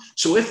fun.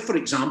 So if, for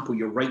example,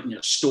 you're writing a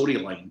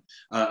storyline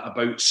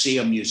about, say,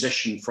 a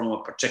musician from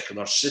a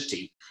particular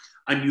city,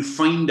 and you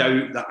find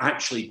out that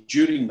actually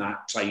during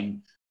that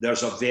time,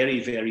 there's a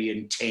very, very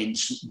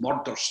intense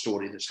murder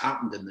story that's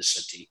happened in the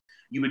city,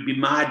 you would be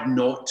mad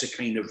not to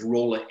kind of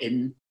roll it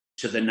in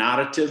to the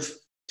narrative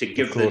to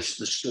give the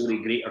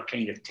story greater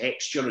kind of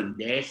texture and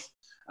depth.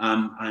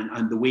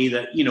 And the way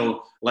that,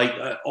 like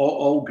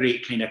all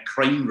great kind of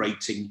crime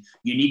writing,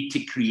 you need to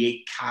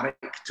create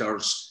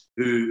characters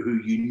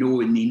who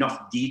in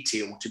enough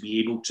detail to be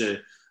able to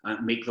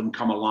make them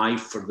come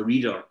alive for the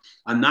reader.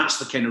 And that's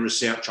the kind of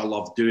research I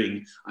love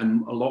doing.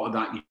 And a lot of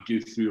that you do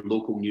through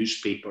local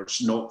newspapers,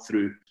 not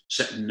through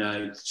sitting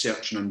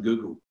searching on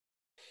Google.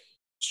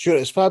 Stuart,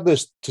 it's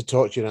fabulous to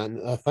talk to you,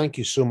 and thank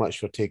you so much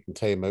for taking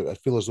time out. I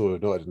feel as though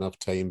we've not had enough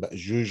time, but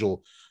as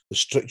usual, the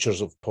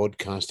strictures of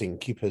podcasting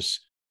keep us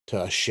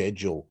to a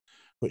schedule,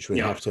 which we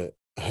have to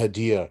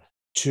adhere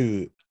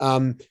to.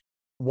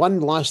 One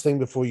last thing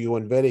before you go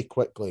on very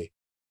quickly.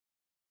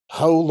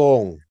 How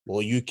long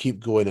will you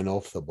keep going and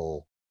off the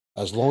ball?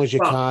 As long as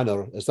you can,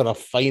 or is there a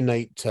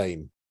finite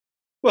time?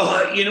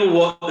 Well, you know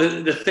what?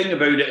 The thing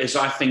about it is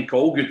I think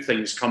all good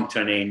things come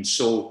to an end.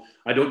 So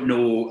I don't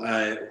know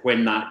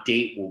when that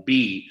date will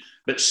be,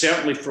 but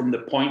certainly from the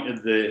point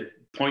of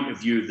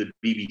view of the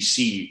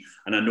BBC,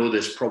 and I know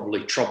this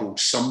probably troubled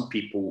some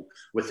people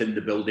within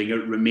the building,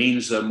 it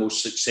remains their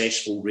most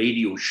successful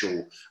radio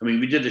show. I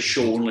mean, we did a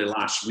show only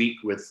last week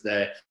with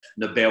the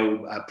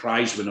Nobel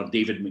Prize winner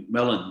David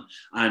Macmillan,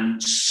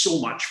 and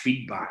so much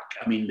feedback.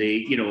 I mean,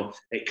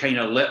 it kind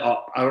of lit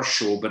up our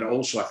show, but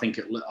also I think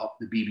it lit up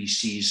the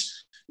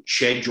BBC's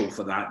schedule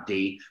for that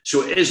day.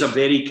 So it is a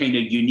very kind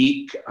of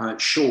unique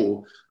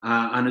show.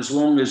 And as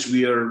long as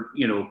we are,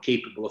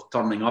 capable of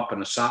turning up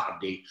on a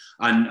Saturday,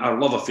 and our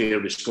love affair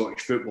with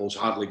Scottish football is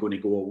hardly going to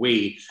go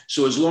away.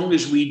 So as long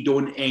as we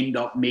don't end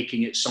up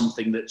making it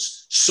something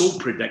that's so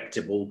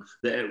predictable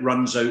that it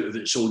runs out of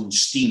its own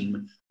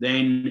steam,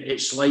 then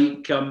it's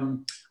like,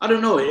 I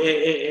don't know,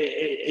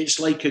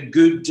 it's like a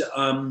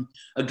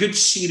good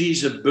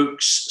series of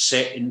books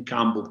set in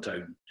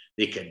Campbelltown.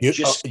 They can do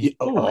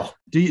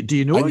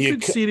you know a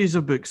good series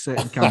of books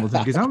set in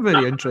Campbelltown? Because I'm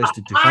very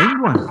interested to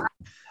find one.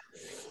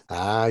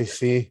 I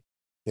see.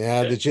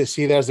 Yeah, did you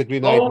see? There's a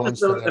green-eyed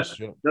monster.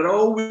 They're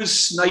always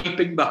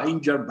sniping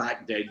behind your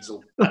back,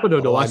 Denzel.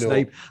 No.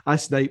 I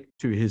snipe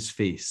to his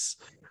face.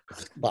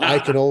 But I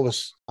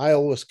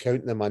always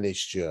count the money,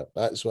 Stuart.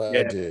 That's what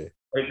I do.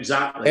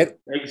 Exactly.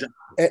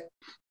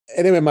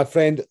 Anyway, my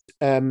friend,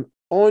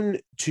 on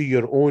to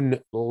your own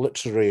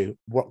literary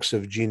works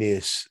of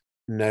genius.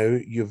 Now,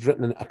 you've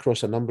written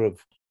across a number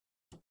of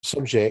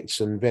subjects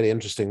and very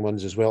interesting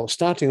ones as well.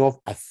 Starting off,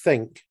 I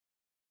think,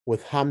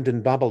 with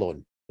Hampden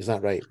Babylon. Is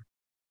that right?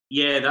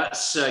 Yeah,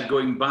 that's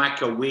going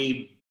back a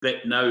wee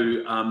bit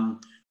now,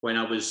 when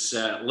I was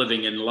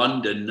living in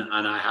London,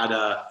 and I had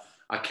a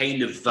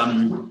kind of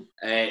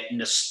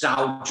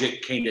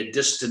nostalgic, kind of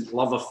distant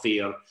love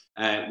affair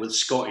with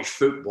Scottish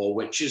football,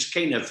 which has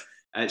kind of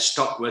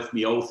stuck with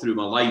me all through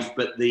my life.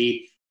 But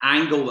the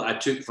angle that I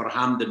took for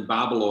Hampden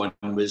Babylon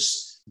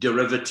was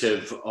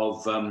derivative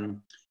of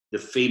the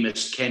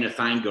famous Kenneth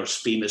Anger's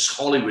famous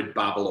Hollywood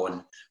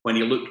Babylon, when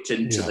he looked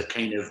into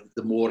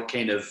the more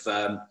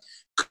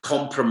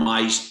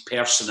compromised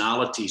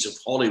personalities of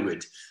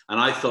Hollywood. And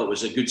I thought it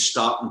was a good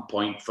starting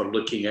point for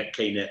looking at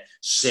kind of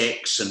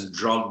sex and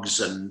drugs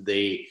and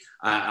the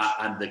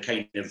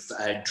kind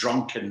of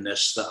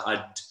drunkenness that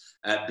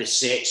had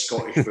beset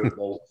Scottish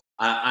football.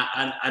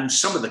 And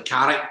some of the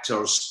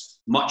characters,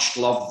 much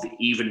loved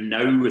even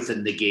now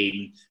within the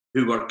game,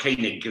 who were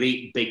kind of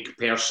great big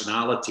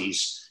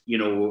personalities,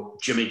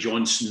 Jimmy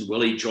Johnson,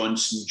 Willie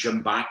Johnson,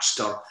 Jim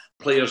Baxter,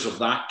 players of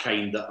that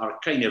kind that are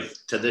kind of,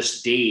 to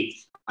this day,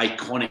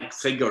 iconic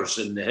figures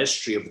in the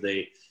history of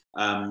the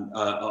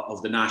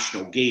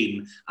national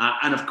game.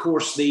 And of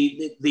course,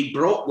 they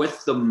brought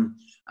with them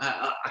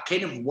a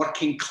kind of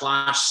working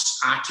class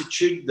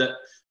attitude that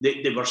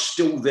they were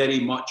still very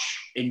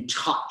much in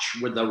touch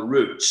with their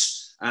roots.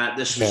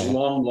 This was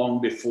long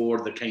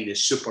before the kind of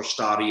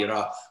superstar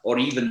era, or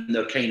even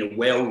the kind of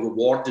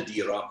well-rewarded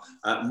era.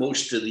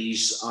 Most of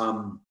these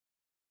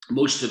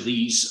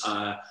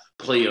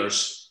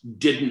players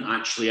didn't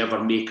actually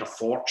ever make a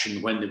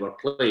fortune when they were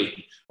playing,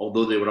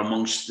 although they were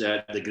amongst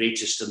the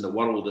greatest in the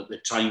world at the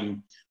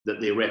time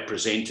that they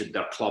represented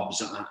their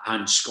clubs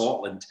and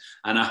Scotland.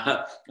 And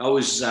I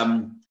was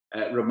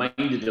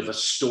reminded of a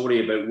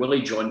story about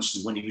Willie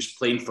Johnson when he was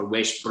playing for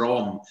West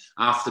Brom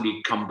after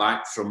he'd come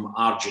back from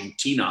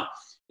Argentina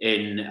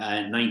in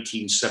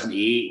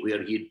 1978,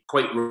 where he'd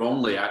quite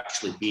wrongly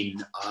actually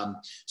been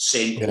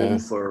sent home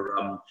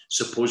for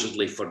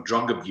supposedly for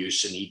drug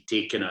abuse, and he'd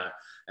taken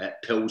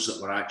pills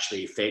that were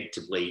actually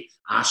effectively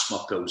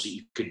asthma pills that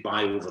you could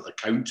buy over the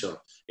counter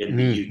in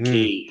the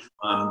UK.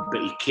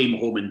 But he came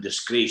home in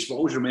disgrace. But I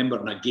always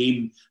remember in a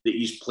game that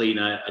he's playing,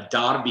 a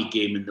derby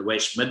game in the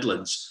West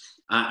Midlands,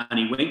 and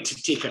he went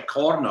to take a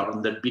corner,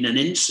 and there'd been an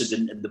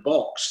incident in the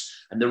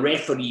box, and the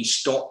referee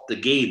stopped the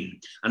game,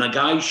 and a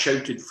guy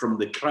shouted from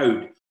the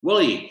crowd,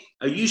 "Willie,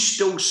 are you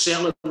still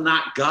selling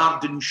that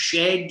garden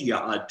shed you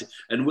had?"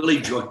 And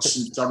Willie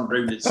Johnson turned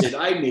around and said,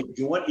 "Aye, mate,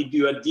 do you want to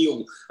do a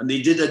deal?" And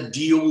they did a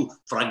deal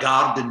for a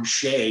garden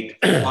shed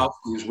while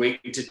he was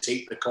waiting to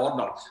take the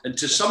corner. And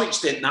to some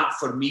extent, that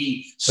for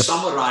me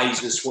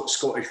summarises what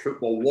Scottish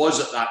football was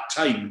at that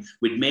time,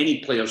 with many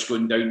players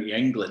going down to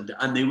England,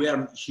 and they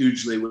weren't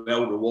hugely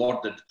well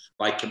rewarded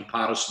by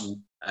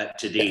comparison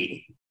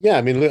today. Yeah,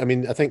 I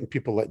mean, I think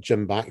people like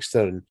Jim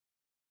Baxter and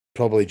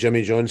probably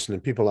Jimmy Johnson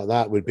and people like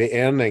that would be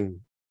earning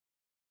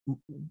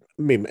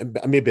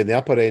maybe in the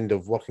upper end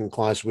of working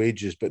class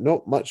wages, but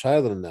not much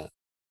higher than that.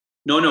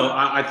 No,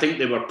 I think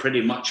they were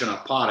pretty much on a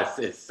par.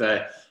 If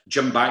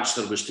Jim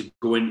Baxter was to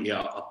go into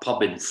a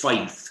pub in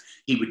Fife,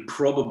 he would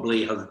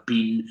probably have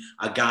been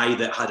a guy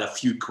that had a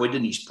few quid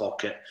in his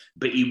pocket,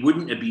 but he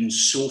wouldn't have been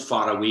so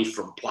far away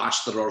from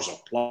plasterers or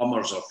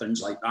plumbers or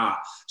things like that.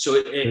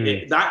 So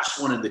that's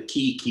one of the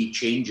key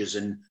changes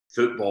in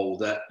football,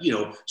 that,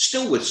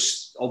 still with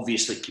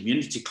obviously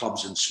community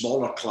clubs and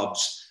smaller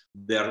clubs,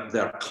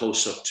 they're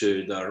closer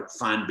to their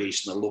fan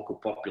base and their local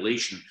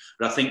population.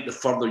 But I think the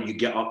further you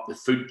get up the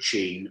food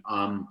chain,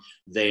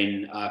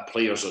 then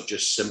players are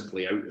just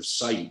simply out of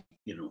sight,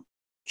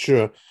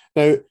 Sure.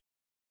 Now,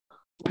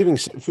 leaving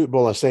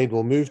football aside,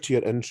 we'll move to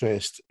your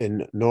interest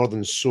in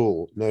Northern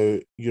Soul. Now,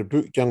 your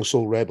book, Young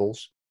Soul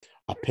Rebels,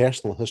 A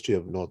Personal History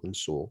of Northern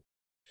Soul,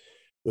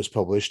 was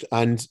published.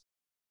 And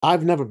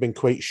I've never been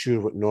quite sure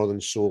what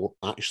Northern Soul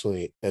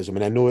actually is. I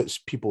mean, I know it's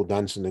people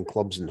dancing in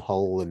clubs in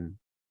Hull and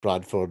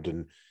Bradford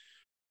and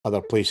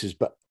other places,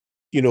 but,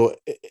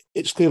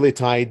 it's clearly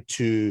tied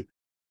to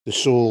the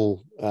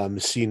soul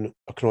scene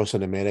across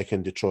in America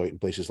and Detroit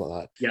and places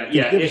like that.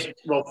 Yeah.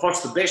 Well,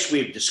 first, the best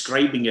way of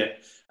describing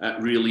it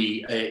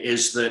really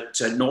is that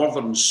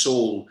Northern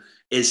Soul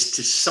is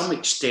to some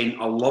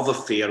extent a love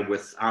affair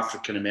with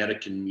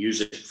African-American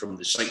music from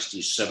the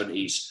 60s,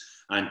 70s,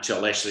 and to a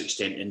lesser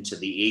extent into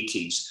the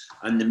 80s.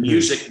 And the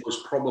music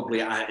was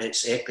probably at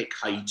its epic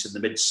height in the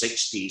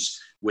mid-60s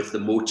with the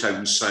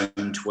Motown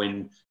sound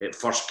when it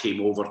first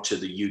came over to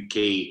the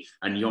UK,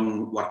 and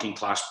young working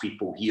class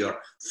people here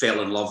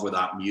fell in love with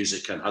that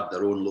music and had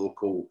their own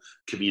local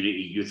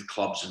community youth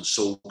clubs and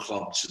soul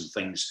clubs and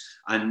things.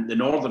 And the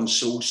Northern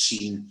Soul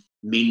scene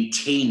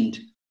maintained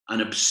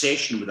an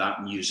obsession with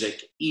that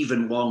music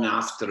even long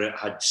after it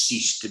had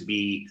ceased to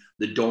be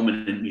the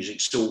dominant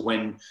music. So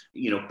when,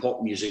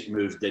 pop music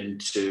moved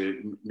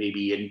into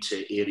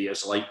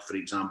areas like, for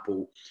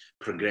example,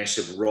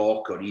 progressive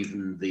rock, or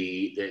even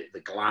the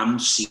glam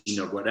scene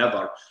or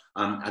whatever,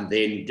 and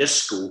then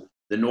disco,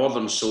 the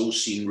Northern Soul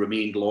scene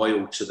remained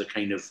loyal to the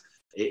kind of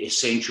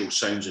essential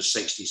sounds of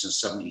 60s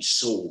and 70s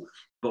soul.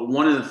 But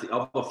one of the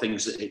other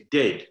things that it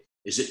did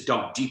is it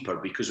dug deeper,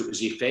 because it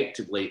was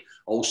effectively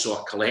also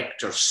a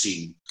collector's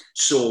scene.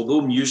 So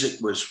although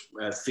music was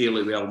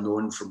fairly well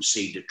known from,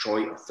 say,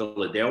 Detroit or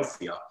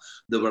Philadelphia,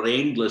 there were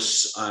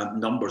endless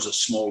numbers of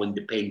small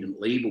independent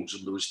labels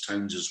in those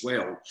towns as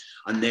well.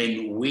 And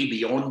then way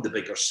beyond the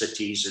bigger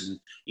cities,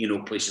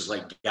 and places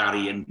like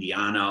Gary,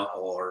 Indiana,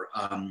 or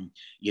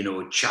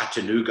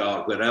Chattanooga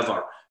or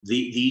wherever,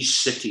 these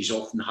cities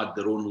often had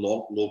their own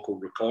local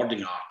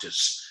recording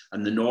artists,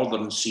 and the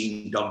Northern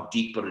scene dug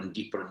deeper and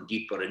deeper and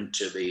deeper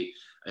into the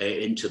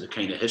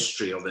kind of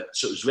history of it.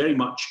 So it was very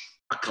much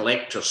a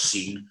collector's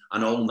scene,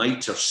 an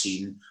all-nighter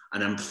scene,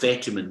 an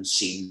amphetamine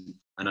scene,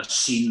 and a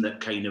scene that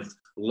kind of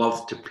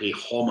loved to pay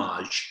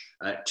homage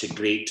to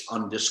great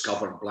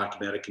undiscovered Black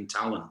American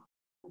talent.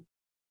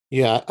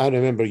 Yeah, I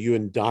remember you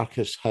and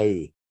Darcus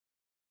Howe.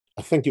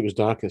 I think it was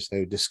Darcus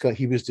Howe.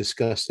 He was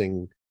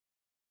discussing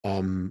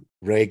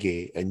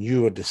reggae, and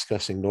you were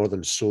discussing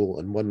Northern Soul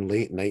in one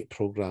late night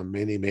program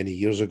many, many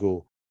years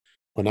ago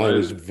when I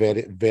was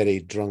very, very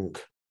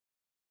drunk.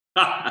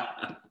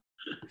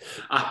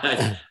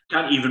 I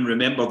can't even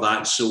remember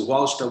that. So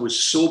whilst I was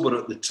sober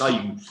at the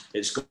time,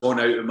 it's gone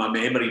out of my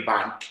memory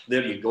bank.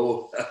 There you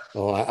go.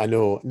 Oh, I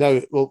know.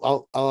 Now,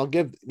 well, I'll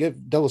give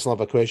Dillis will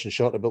have a question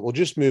shortly, but we'll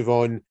just move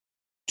on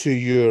to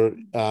your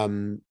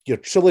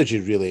trilogy,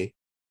 really,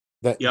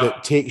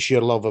 that takes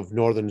your love of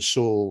Northern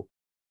Soul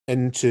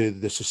into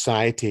the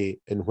society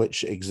in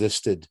which it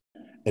existed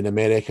in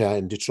America,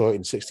 in Detroit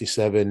in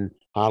 67,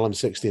 Harlem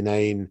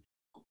 69,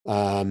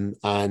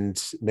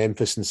 and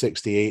Memphis in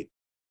 68.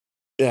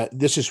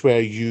 This is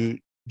where you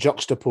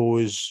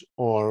juxtapose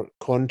or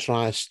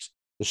contrast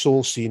the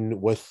soul scene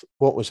with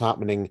what was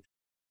happening,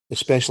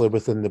 especially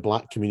within the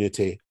Black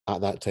community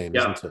at that time,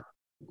 isn't it?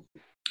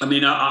 I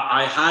mean,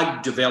 I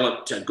had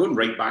developed, going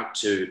right back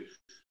to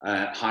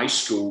high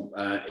school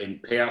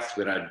in Perth,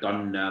 where I'd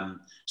done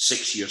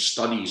 6-year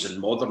studies in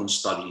modern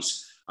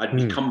studies. I'd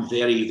become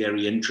very,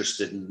 very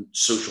interested in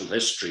social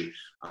history.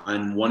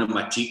 And one of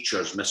my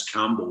teachers, Miss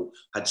Campbell,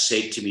 had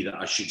said to me that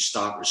I should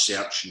start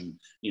researching,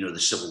 the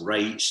civil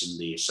rights and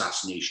the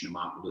assassination of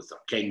Martin Luther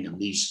King and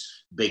these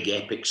big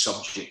epic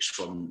subjects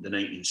from the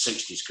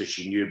 1960s, because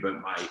she knew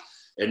about my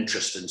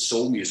interest in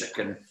soul music.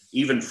 And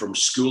even from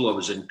school, I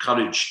was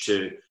encouraged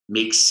to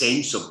make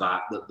sense of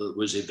that there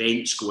was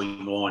events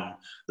going on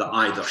that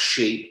either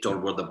shaped or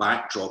were the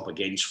backdrop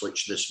against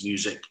which this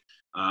music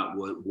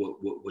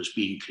was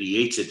being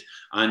created.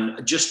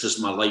 And just as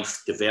my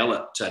life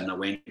developed and I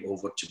went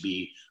over to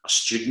be a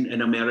student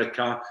in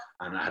America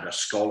and I had a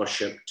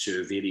scholarship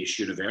to various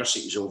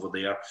universities over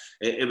there,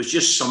 it was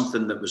just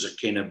something that was a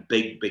kind of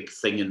big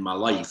thing in my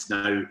life.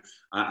 Now,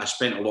 I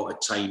spent a lot of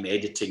time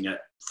editing it.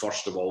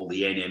 First of all,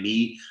 the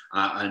NME,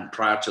 and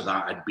prior to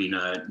that, I'd been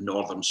a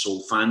Northern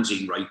Soul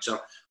fanzine writer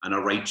and a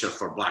writer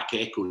for Black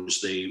Echoes,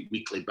 the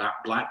weekly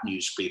black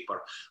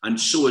newspaper. And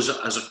so as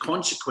a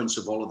consequence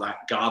of all of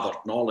that gathered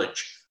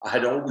knowledge, I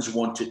had always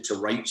wanted to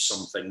write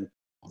something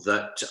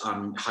that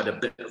had a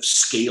bit of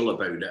scale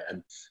about it.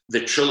 And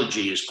the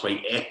trilogy is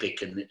quite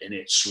epic in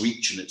its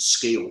reach and its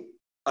scale.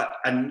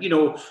 And, you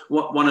know,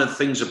 one of the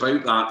things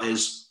about that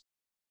is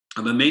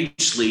I'm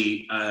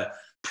immensely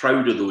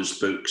proud of those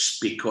books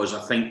because I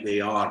think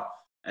they are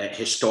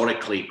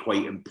historically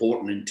quite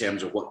important in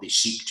terms of what they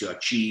seek to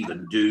achieve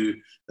and do,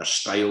 their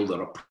style,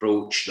 their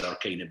approach, their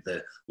kind of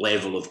the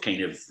level of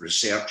kind of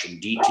research and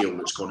detail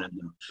that's gone in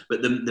them.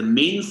 But the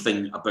main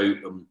thing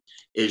about them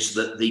is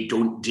that they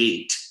don't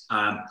date.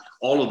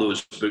 All of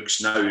those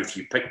books now, if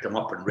you picked them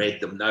up and read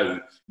them now,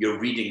 you're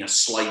reading a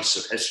slice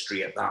of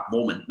history at that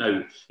moment.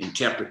 Now,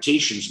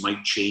 interpretations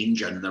might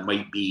change and there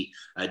might be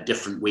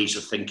different ways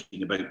of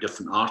thinking about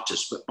different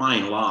artists, but by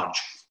and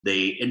large,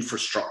 the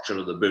infrastructure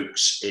of the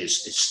books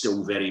is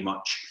still very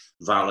much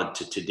valid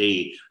to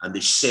today. And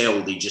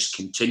they just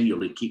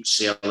continually keep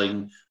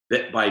selling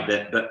bit by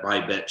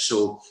bit.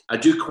 So I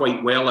do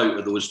quite well out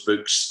of those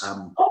books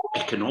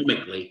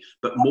economically,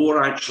 but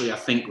more actually, I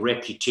think,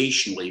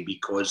 reputationally,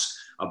 because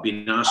I've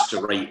been asked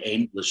to write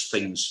endless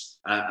things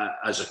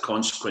as a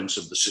consequence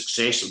of the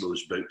success of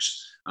those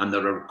books. And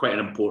they're quite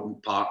an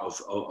important part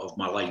of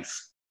my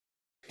life.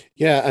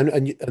 Yeah,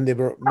 and they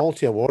were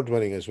multi-award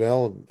winning as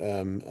well.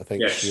 I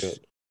think yes.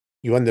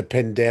 You won the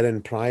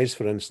Penderyn Prize,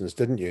 for instance,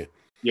 didn't you?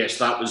 Yes,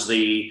 that's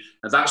the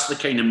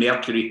kind of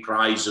Mercury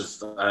Prize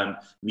of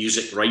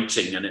music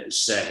writing, and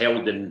it's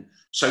held in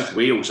South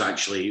Wales,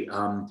 actually,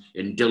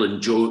 in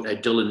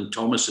Dylan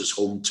Thomas's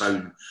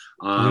hometown,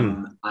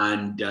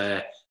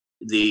 and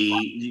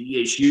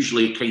it's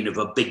usually kind of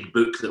a big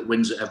book that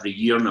wins it every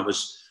year. And I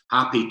was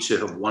happy to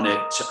have won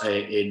it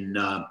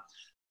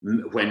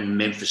when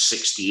Memphis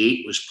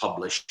 '68 was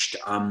published,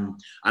 and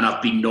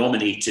I've been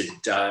nominated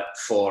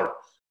for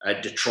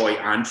Detroit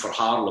and for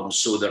Harlem,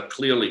 so they're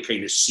clearly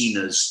kind of seen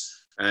as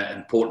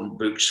important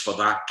books for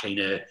that kind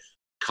of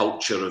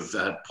culture of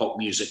pop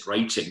music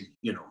writing,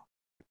 you know.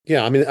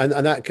 Yeah, I mean,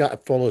 and that kind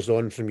of follows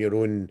on from your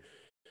own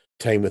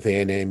time with the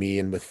NME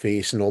and with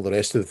Face and all the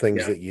rest of the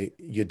things that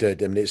you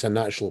did. I mean, it's a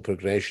natural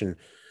progression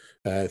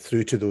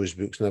through to those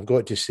books. And I've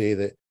got to say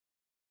that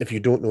if you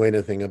don't know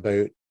anything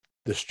about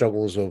the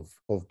struggles of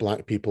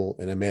Black people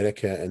in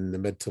America in the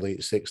mid to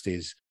late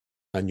 60s,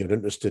 and you're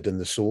interested in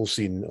the soul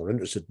scene or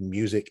interested in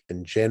music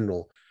in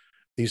general,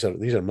 these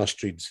are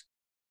must reads.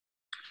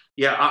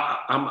 Yeah,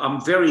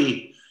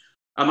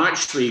 I'm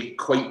actually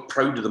quite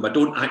proud of them. I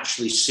don't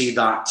actually say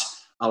that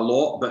a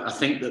lot, but I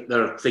think that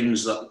there are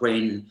things that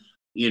when,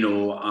 you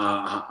know,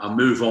 I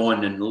move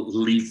on and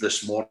leave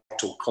this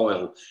mortal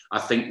coil, I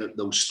think that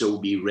there'll still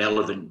be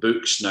relevant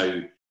books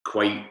now,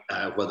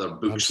 whether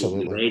books will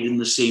be read in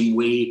the same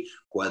way,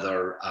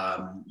 whether,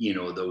 you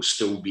know, there'll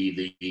still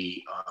be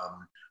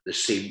the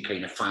same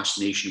kind of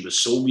fascination with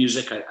soul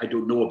music. I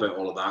don't know about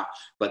all of that,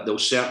 but they'll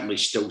certainly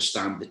still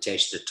stand the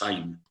test of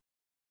time.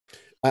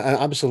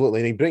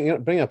 Absolutely. And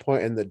bring a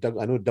point in that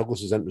I know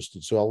Douglas is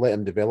interested, so I'll let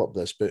him develop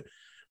this, but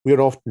we're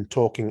often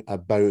talking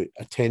about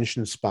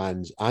attention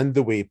spans and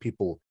the way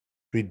people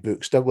read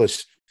books.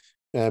 Douglas,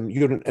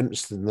 you're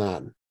interested in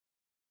that.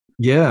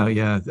 Yeah.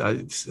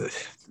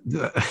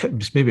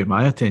 It's maybe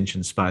my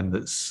attention span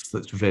that's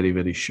very,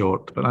 very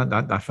short, but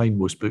I find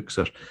most books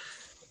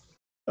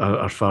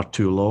are far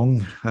too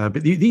long.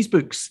 But these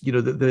books, you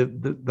know,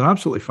 they're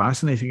absolutely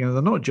fascinating, and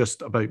they're not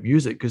just about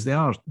music, because they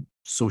are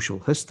social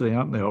history,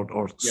 aren't they,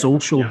 or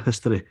social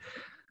history.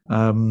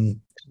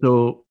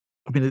 So,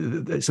 I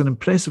mean, it's an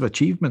impressive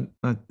achievement,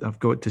 I've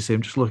got to say.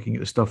 I'm just looking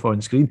at the stuff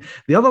on screen.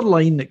 The other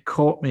line that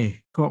caught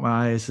my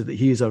eye is that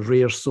he is a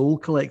rare soul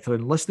collector.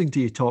 And listening to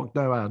you talk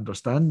now, I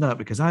understand that,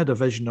 because I had a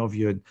vision of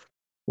you in,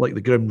 like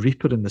the Grim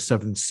Reaper in the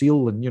Seventh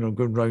Seal, and, you know,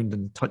 going round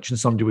and touching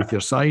somebody with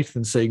your scythe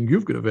and saying,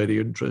 "You've got a very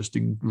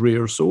interesting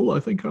rare soul. I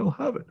think I'll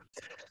have it."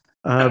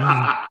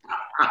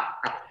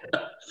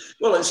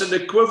 Well, it's an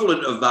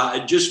equivalent of that.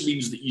 It just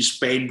means that you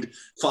spend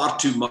far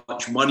too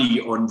much money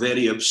on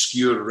very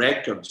obscure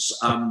records.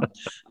 And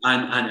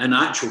in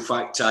actual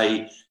fact,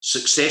 I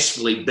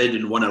successfully bid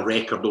and won a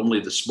record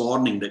only this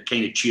morning that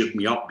kind of cheered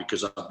me up,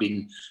 because I've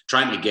been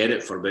trying to get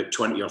it for about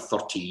 20 or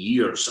 30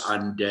 years.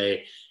 And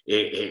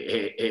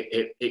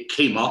it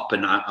came up,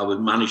 and I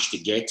managed to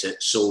get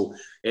it. So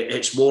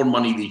it's more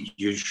money than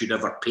you should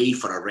ever pay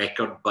for a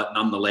record, but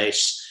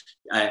nonetheless,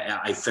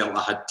 I felt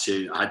I had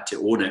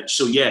to own it.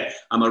 So yeah,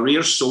 I'm a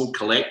rare soul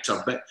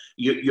collector. But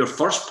your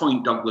first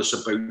point, Douglas,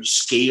 about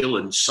scale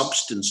and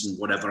substance and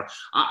whatever,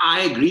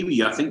 I agree with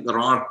you. I think there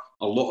are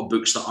a lot of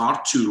books that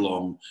are too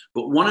long.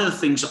 But one of the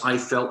things that I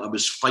felt I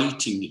was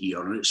fighting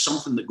here, and it's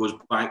something that goes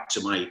back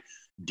to my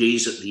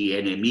days at the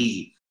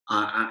NME,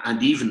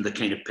 and even the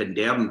kind of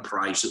Pinderman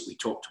Prize that we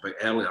talked about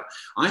earlier.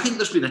 I think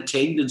there's been a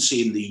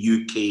tendency in the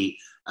UK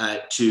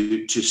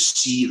to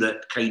see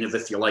that kind of,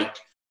 if you like,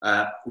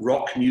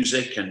 rock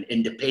music and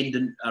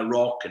independent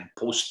rock and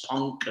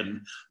post-punk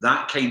and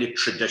that kind of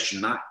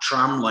tradition, that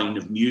tramline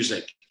of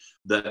music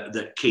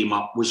that came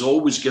up was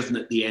always given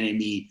at the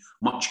NME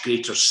much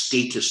greater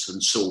status than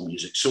soul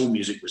music. Soul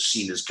music was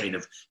seen as kind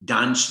of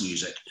dance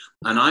music.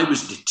 And I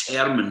was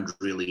determined,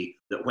 really,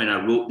 that when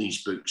I wrote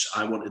these books,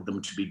 I wanted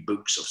them to be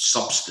books of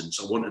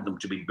substance. I wanted them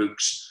to be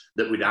books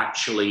that would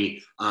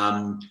actually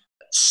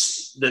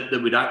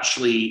that would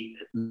actually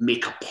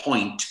make a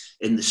point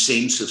in the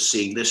sense of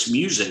saying this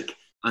music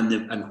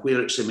and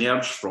where it's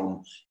emerged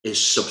from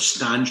is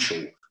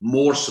substantial,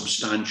 more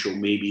substantial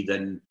maybe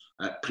than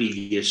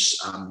previous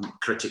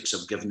critics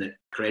have given it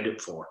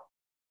credit for.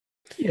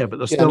 Yeah, but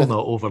they're still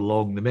not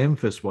overlong. The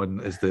Memphis one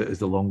is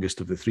the longest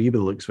of the three, but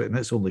it looks, and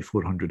it's only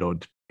 400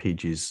 odd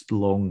pages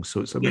long.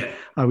 So it's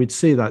I would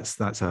say that's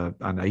a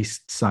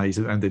nice size,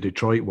 and the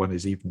Detroit one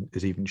is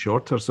even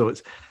shorter. So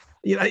it's,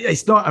 you know,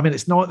 it's not. I mean,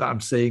 it's not that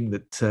I'm saying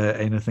that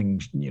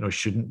anything, you know,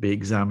 shouldn't be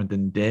examined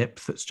in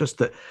depth. It's just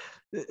that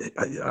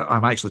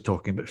I'm actually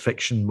talking about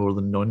fiction more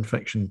than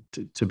non-fiction.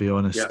 To be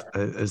honest,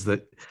 is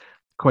that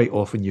quite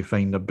often you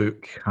find a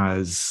book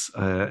is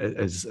a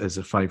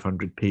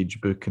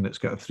 500-page book and it's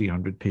got a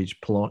 300-page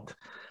plot.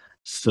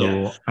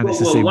 So, and it's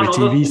the same with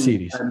TV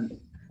series.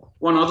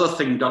 One other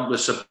thing,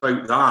 Douglas,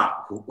 about that,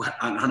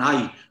 and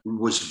I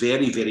was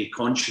very, very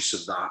conscious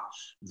of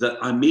that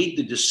I made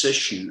the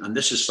decision, and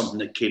this is something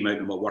that came out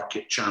of my work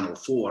at Channel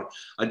 4,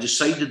 I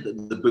decided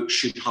that the book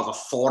should have a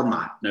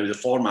format. Now, the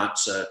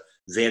format's a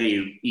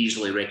very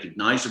easily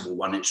recognizable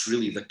one. It's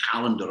really the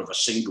calendar of a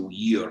single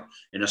year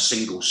in a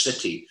single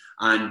city.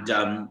 And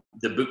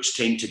the books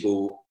tend to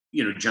go,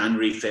 you know,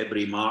 January,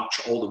 February,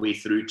 March, all the way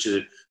through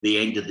to the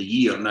end of the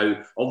year.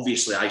 Now,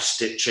 obviously, I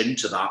stitch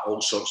into that all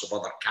sorts of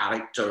other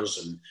characters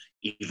and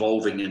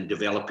evolving and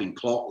developing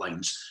plot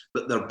lines,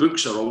 but their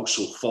books are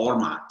also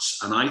formats.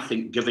 And I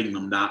think giving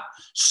them that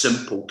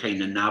simple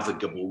kind of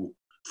navigable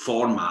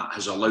format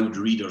has allowed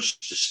readers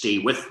to stay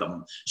with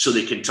them so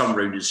they can turn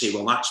around and say,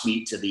 well, that's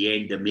me to the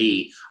end of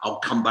May. I'll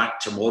come back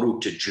tomorrow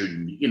to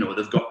June. You know,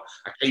 they've got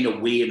a kind of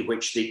way in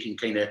which they can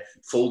kind of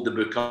fold the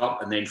book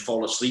up and then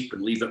fall asleep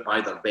and leave it by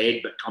their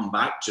bed, but come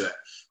back to it.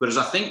 Whereas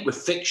I think with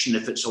fiction,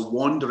 if it's a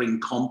wandering,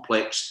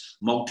 complex,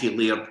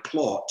 multi-layered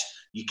plot,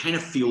 you kind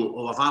of feel,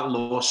 oh, have I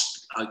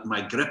lost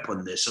my grip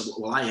on this?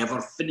 Will I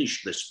ever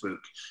finish this book?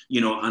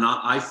 You know, and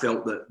I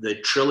felt that the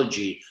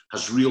trilogy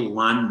has real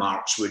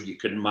landmarks where you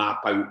can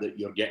map out that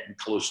you're getting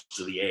close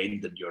to the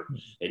end and you're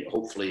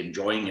hopefully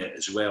enjoying it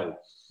as well.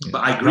 Yeah,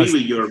 but I agree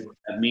with your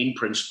main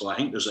principle. I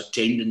think there's a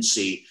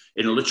tendency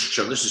in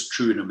literature, this is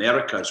true in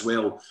America as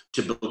well,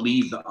 to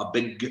believe that a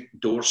big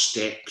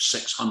doorstep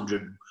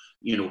 600,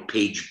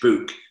 page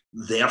book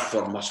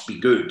therefore must be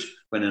good,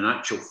 when in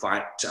actual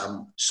fact,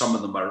 some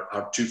of them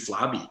are too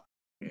flabby.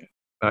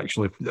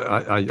 Actually,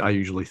 I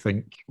usually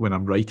think when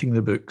I'm writing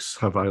the books,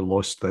 have I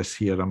lost this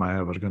here? Am I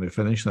ever going to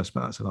finish this?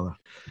 But that's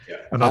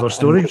another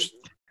story.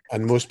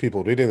 And most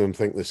people reading them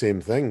think the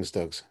same things,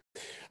 Doug's.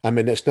 I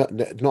mean, it's not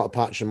a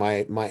patch of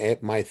my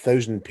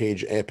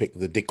 1,000-page epic,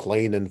 The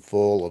Decline and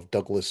Fall of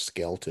Douglas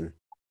Skelton.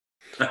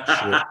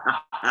 So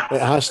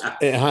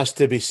it has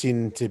to be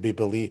seen to be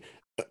believed.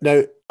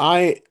 Now,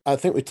 I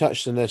think we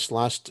touched on this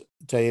last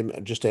time,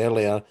 just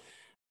earlier.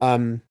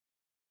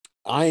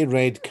 I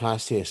read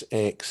Cassius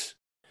X,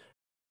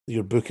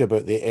 your book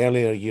about the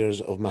earlier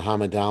years of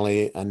Muhammad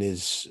Ali and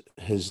his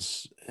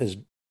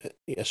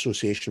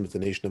association with the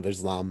Nation of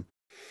Islam,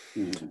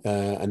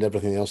 and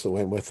everything else that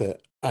went with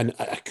it. And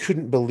I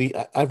couldn't believe.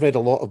 I've read a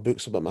lot of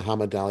books about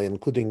Muhammad Ali,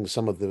 including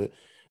some of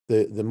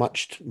the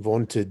much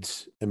vaunted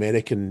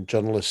American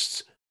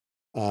journalists'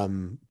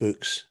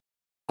 books.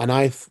 And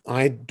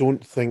I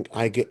don't think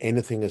I get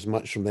anything as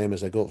much from them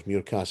as I got from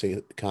your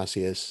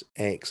Cassius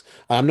X.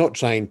 I'm not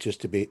trying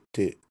just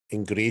to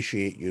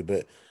ingratiate you,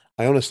 but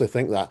I honestly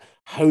think that.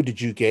 How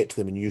did you get to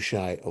the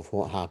minutiae of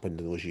what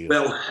happened in those years?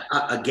 Well,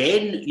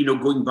 again,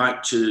 going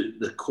back to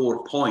the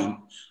core point,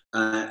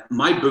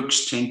 my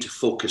books tend to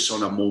focus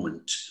on a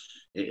moment.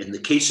 In the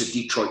case of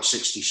Detroit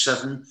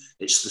 67,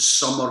 it's the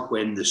summer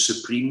when the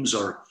Supremes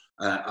are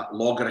at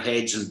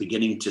loggerheads and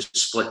beginning to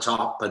split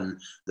up, and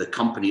the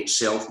company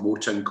itself,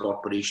 Motown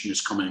Corporation,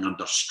 is coming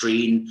under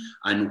strain,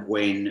 and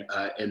when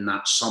in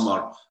that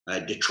summer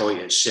Detroit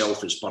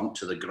itself is burnt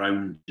to the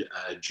ground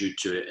due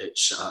to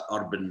its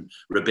urban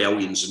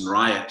rebellions and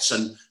riots.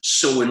 And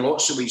so in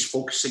lots of ways,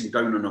 focusing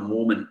down on a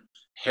moment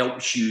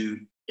helps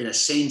you, in a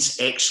sense,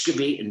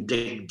 excavate and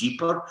dig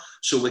deeper.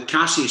 So with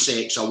Cassius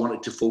X, I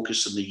wanted to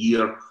focus on the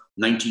year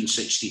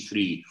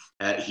 1963.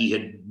 He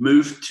had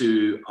moved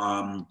to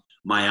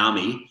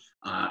Miami,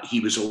 He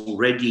was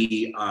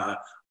already a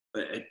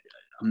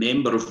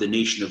member of the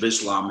Nation of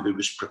Islam who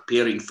was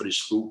preparing for his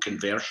full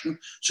conversion,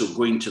 so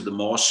going to the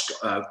mosque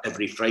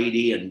every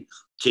Friday and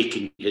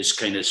taking his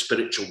kind of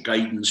spiritual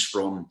guidance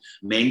from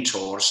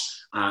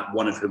mentors,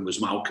 one of whom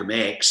was Malcolm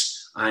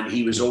X. And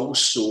he was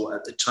also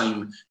at the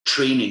time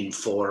training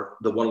for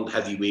the world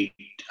heavyweight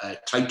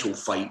title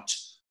fight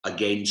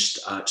against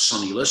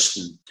Sonny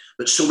Liston.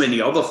 But so many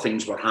other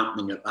things were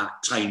happening at that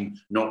time,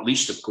 not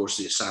least, of course,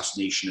 the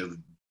assassination of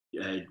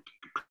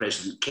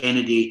President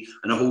Kennedy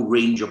and a whole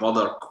range of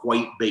other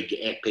quite big,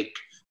 epic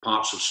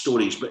parts of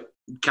stories. But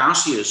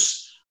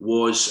Cassius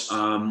was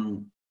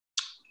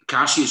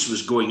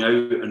going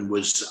out and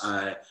was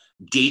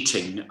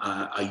dating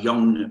a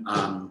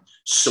young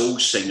soul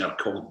singer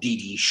called Dee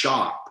Dee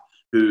Sharp,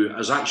 who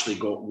has actually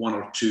got one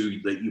or two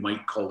that you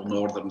might call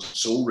Northern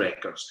Soul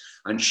records.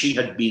 And she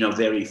had been a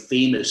very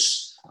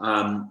famous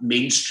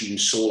mainstream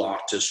soul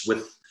artist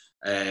with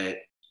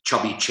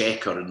Chubby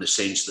Checker, in the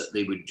sense that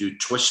they would do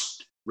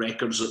twist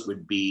records that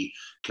would be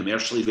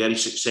commercially very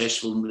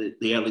successful in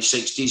the early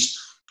 60s.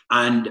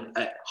 And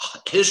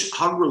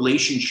her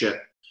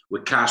relationship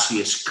with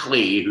Cassius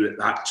Clay, who at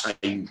that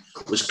time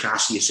was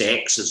Cassius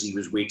X as he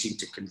was waiting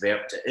to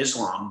convert to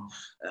Islam,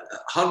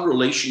 her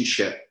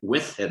relationship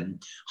with him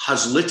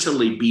has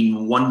literally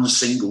been one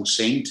single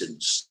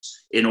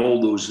sentence in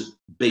all those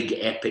big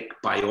epic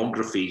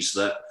biographies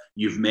that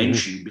you've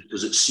mentioned,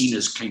 because it's seen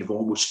as kind of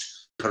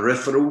almost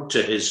peripheral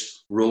to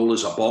his role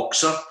as a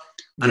boxer.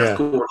 And of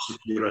course, if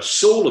you're a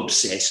soul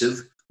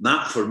obsessive,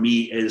 that for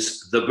me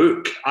is the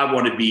book. I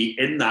want to be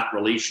in that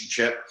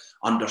relationship,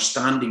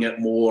 understanding it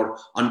more,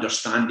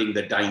 understanding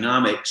the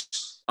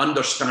dynamics,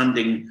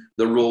 understanding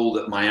the role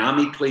that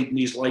Miami played in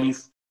his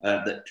life,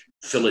 that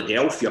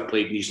Philadelphia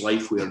played in his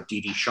life, where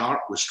Dee Dee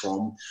Sharp was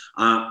from,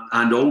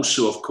 and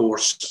also, of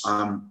course,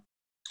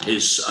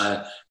 his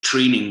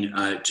training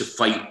to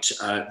fight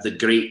the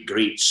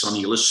great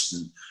Sonny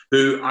Liston,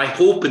 who I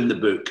hope in the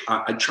book,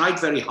 I tried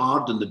very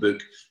hard in the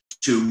book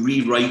to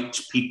rewrite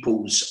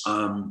people's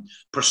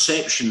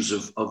perceptions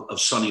of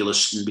Sonny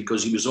Liston,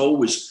 because he was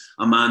always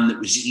a man that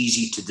was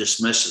easy to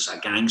dismiss as a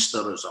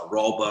gangster, as a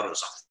robber,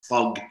 as a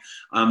thug.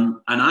 And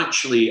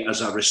actually,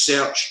 as I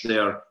researched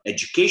their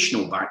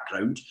educational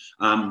background,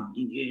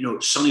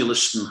 Sonny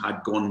Liston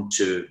had gone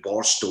to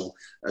Borstal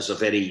as a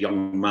very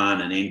young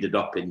man and ended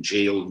up in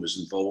jail and was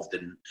involved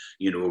in,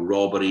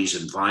 robberies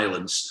and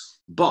violence.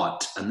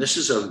 But, and this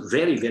is a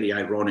very, very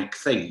ironic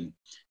thing,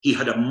 he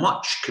had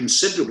a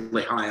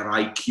considerably higher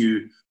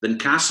IQ than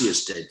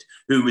Cassius did,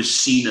 who was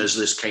seen as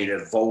this kind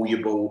of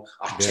voluble,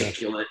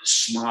 articulate,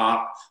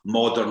 smart,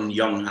 modern,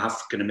 young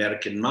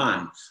African-American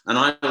man. And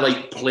I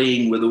like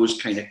playing with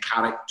those kind of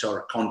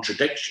character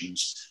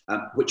contradictions,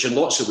 which in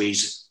lots of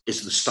ways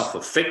is the stuff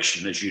of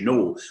fiction, as you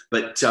know.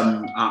 But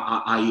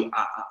I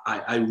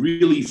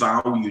really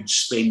valued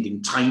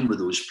spending time with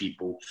those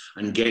people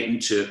and getting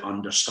to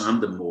understand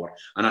them more.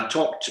 And I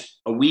talked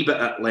a wee bit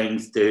at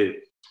length to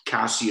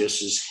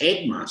Cassius's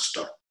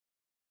headmaster,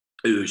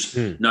 who's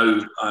now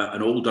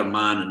an older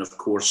man and, of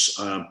course,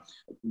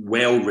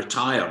 well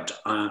retired,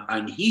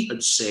 and he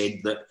had said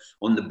that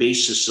on the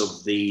basis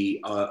of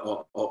the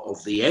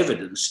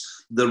evidence,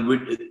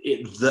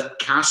 that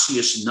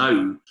Cassius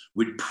now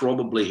would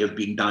probably have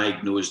been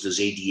diagnosed as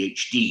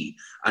ADHD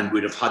and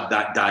would have had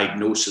that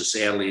diagnosis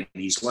early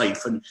in his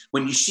life. And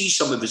when you see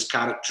some of his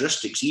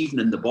characteristics, even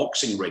in the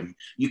boxing ring,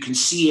 you can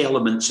see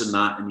elements in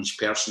that in his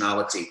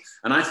personality.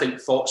 And I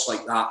think thoughts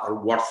like that are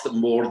worth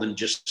more than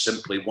just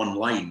simply one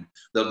line.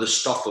 They're the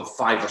stuff of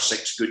 5 or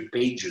 6 good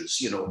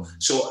pages,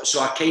 So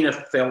I kind of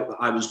felt that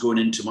I was going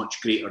into much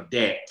greater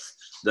depth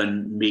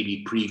than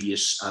maybe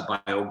previous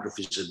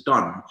biographies had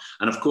done.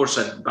 And of course,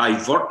 by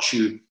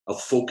virtue of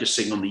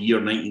focusing on the year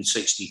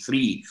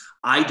 1963,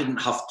 I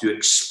didn't have to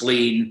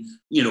explain,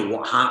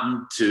 what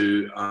happened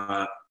to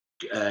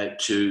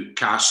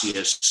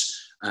Cassius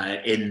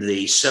in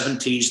the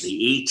 70s,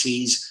 the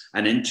 80s,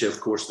 and into, of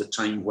course, the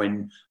time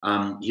when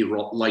he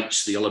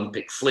lights the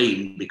Olympic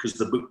flame, because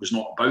the book was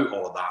not about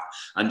all of that.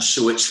 And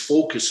so its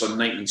focus on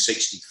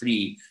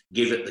 1963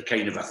 gave it the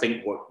kind of, I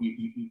think, what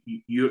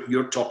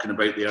you're talking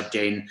about there,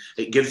 Den.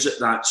 It gives it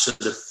that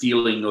sort of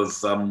feeling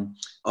of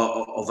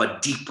a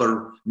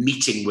deeper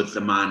meeting with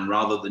the man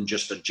rather than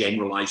just a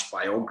generalized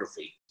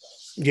biography.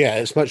 Yeah,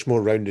 it's much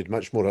more rounded,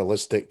 much more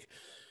holistic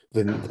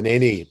than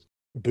any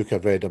book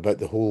I've read about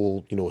the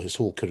whole, his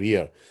whole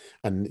career.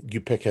 And you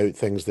pick out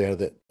things there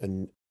that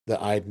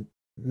I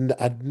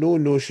had no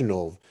notion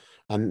of,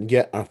 and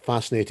yet are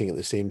fascinating at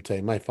the same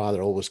time. My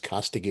father always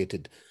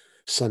castigated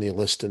Sonny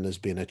Liston as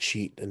being a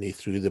cheat, and he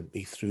threw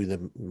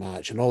the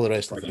match, and all the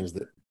rest of the things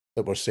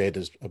that were said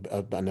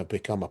and have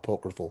become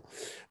apocryphal.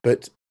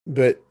 But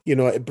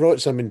it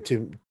brought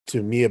something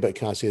to me about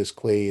Cassius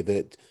Clay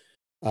that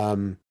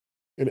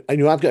I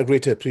know I've got a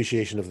greater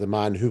appreciation of the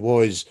man who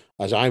was,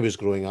 as I was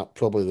growing up,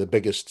 probably the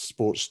biggest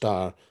sports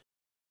star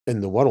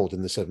in the world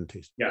in the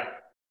 70s. Yeah.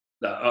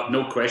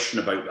 No question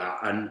about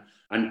that,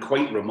 and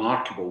quite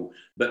remarkable.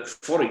 But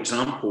for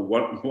example,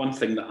 one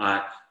thing that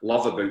I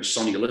love about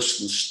Sonny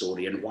Liston's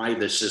story, and why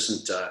this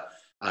isn't a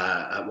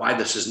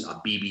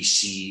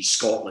BBC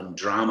Scotland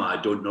drama,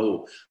 I don't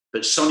know.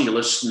 But Sonny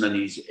Liston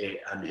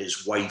and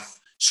his wife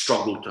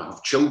struggled to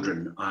have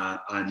children,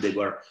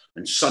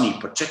 and Sonny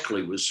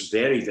particularly was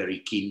very, very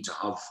keen to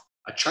have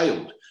a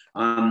child,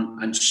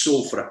 and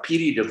so for a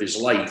period of his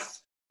life,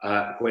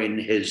 when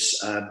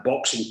his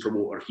boxing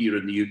promoter here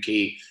in the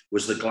UK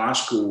was the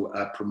Glasgow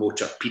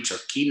promoter Peter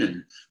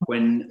Keenan,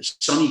 when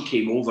Sonny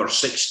came over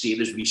 60,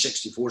 this would be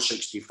 64,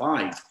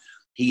 65,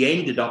 he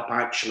ended up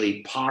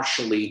actually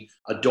partially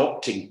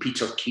adopting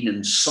Peter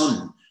Keenan's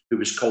son, who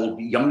was called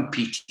Young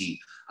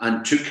Petey,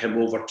 and took him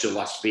over to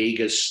Las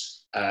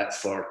Vegas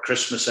for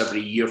Christmas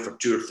every year for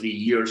 2 or 3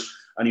 years.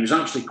 And he was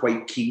actually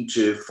quite keen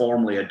to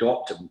formally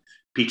adopt him.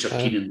 Peter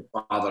Keenan's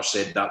father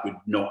said that would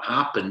not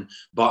happen,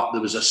 but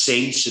there was a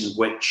sense in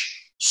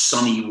which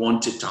Sonny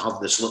wanted to have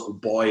this little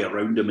boy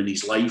around him in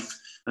his life.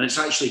 And it's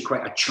actually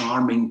quite a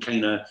charming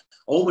kind of,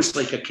 almost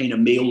like a kind of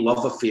male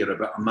love affair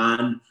about a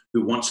man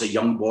who wants a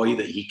young boy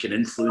that he can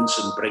influence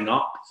and bring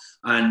up.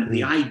 And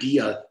the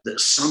idea that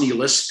Sonny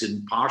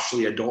Liston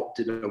partially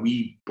adopted a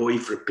wee boy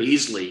for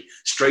Paisley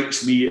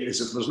strikes me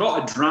as, if there's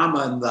not a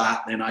drama in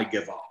that, then I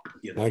give up.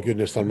 You know? My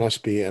goodness, there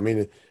must be. I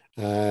mean,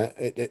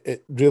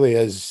 it really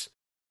is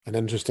an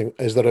interesting.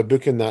 Is there a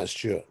book in that,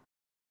 Stuart?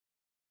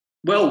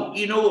 Well,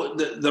 you know,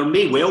 there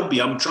may well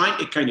be. I'm trying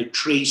to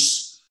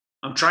trace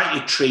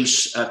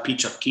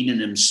Peter Keenan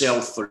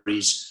himself for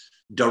his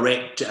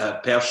direct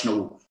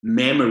personal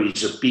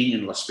memories of being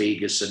in Las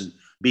Vegas and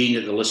being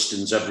at the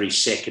Listons every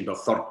second or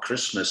third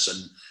Christmas,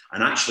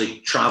 and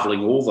actually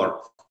travelling over.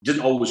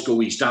 Didn't always go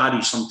with his dad.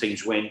 He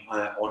sometimes went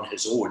on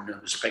his own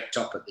and was picked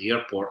up at the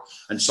airport.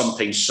 And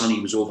sometimes Sonny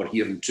was over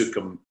here and took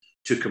him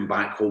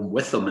back home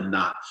with him and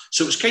that.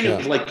 So it was kind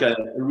of like a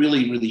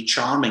really, really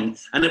charming,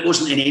 and it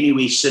wasn't in any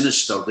way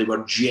sinister.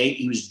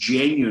 He was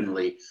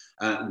genuinely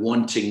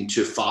wanting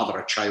to father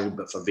a child,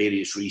 but for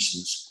various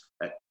reasons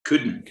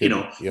couldn't. You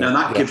know. Now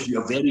that gives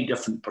you a very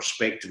different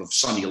perspective of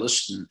Sonny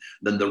Liston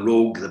than the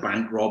rogue, the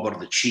bank robber,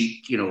 the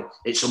cheat. You know,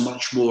 it's a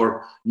much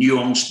more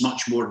nuanced,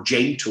 much more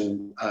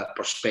gentle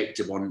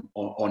perspective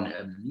on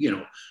him. You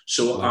know,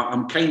 so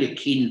I'm kind of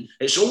keen.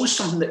 It's always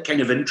something that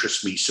kind of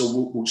interests me.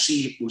 So we'll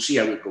see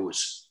how it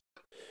goes.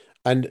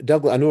 And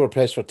Douglas, I know we're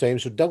pressed for time,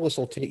 so Douglas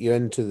will take you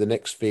into the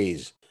next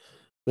phase,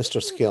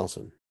 Mr.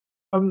 Skelton.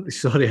 I'm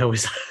sorry, I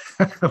was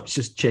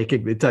just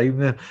checking the time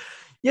there.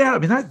 Yeah, I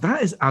mean,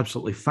 that is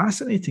absolutely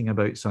fascinating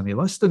about Sonny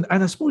Liston.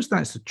 And I suppose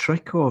that's the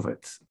trick of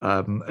it,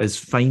 is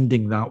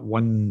finding that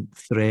one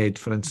thread.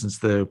 For instance,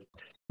 the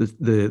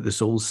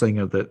soul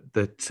singer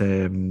that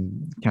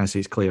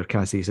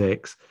Cassie's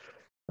ex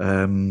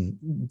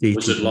dated.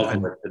 Was it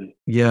Lovely?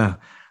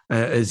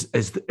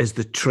 Is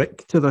the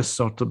trick to this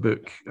sort of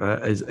book,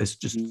 is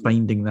just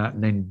finding that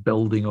and then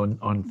building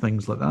on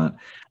things like that.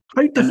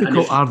 How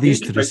difficult are these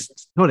to...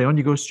 Sorry, on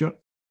you go, Stuart.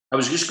 I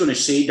was just going to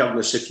say,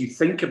 Douglas, if you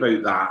think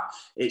about that,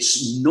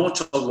 it's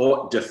not a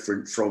lot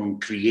different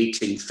from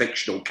creating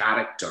fictional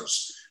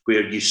characters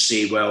where you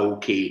say, well,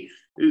 okay,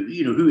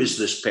 you know, who is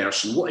this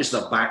person? What is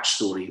their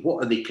backstory?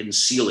 What are they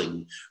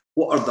concealing?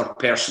 What are their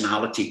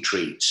personality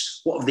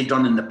traits? What have they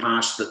done in the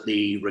past that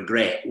they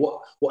regret?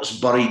 What's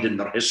buried in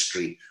their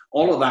history?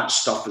 All of that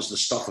stuff is the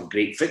stuff of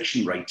great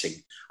fiction writing.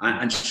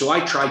 And so I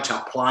try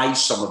to apply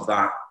some of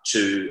that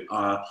to,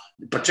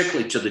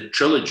 particularly to the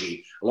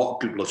trilogy. A lot of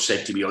people have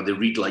said to me, they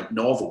read like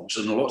novels,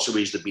 and in lots of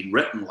ways they've been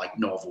written like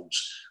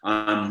novels.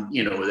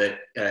 You know, that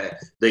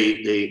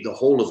the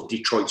whole of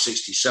Detroit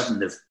 67,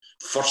 the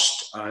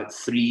first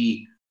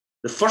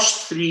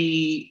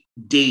 3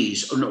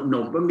 days, or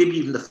no, maybe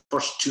even the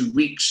first 2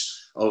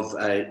 weeks of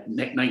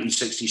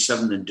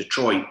 1967 in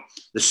Detroit,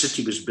 the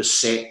city was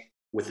beset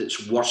with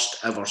its worst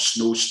ever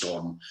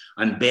snowstorm,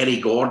 and Berry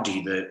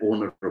Gordy, the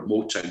owner of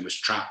Motown, was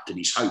trapped in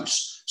his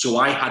house. So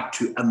I had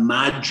to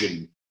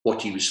imagine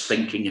what he was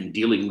thinking and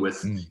dealing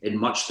with in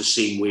much the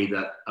same way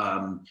that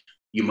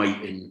you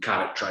might in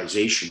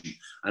characterization.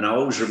 And I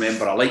always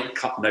remember, I like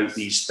cutting out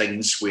these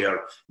things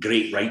where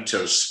great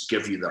writers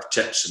give you their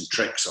tips and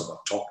tricks or their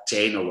top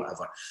 10 or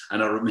whatever.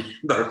 And I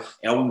remember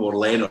Elmore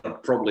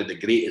Leonard, probably the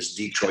greatest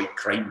Detroit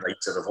crime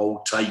writer of all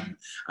time.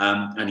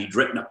 And he'd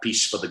written a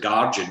piece for The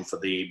Guardian, for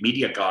the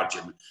Media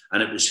Guardian,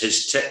 and it was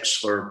his tips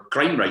for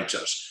crime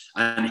writers.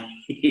 And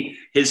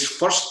his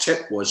first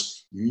tip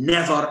was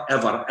never,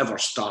 ever, ever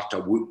start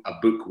a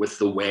book with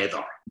the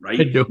weather,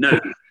 right?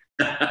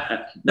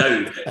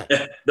 Now,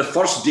 the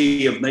first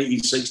day of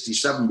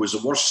 1967 was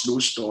the worst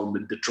snowstorm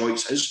in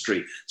Detroit's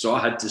history. So I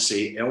had to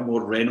say,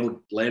 Elmore Leonard,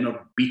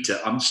 beat it.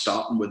 I'm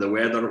starting with the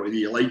weather, whether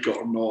you like it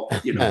or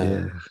not. You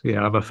know.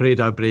 Yeah, I'm afraid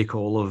I break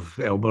all of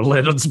Elmore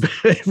Leonard's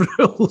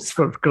rules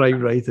for crime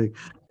writing.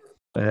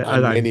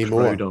 And I'm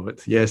proud of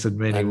it. Yes, and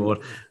many more.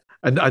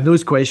 And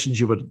those questions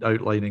you were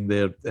outlining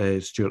there,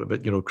 Stuart,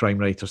 about, you know, crime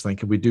writers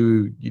thinking,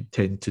 you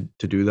tend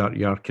to do that.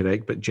 You are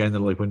correct, but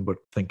generally when we're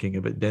thinking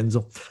about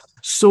Denzel.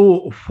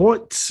 So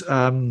what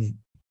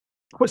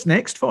What's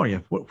next for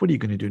you? What are you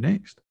going to do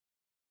next?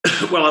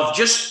 Well, I've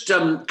just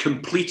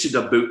completed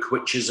a book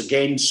which is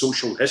again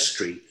social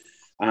history,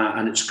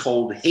 and it's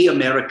called Hey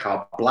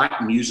America,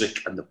 Black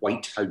Music and the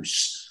White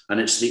House. And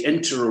it's the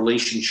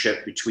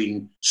interrelationship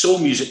between soul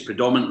music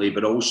predominantly,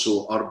 but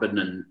also urban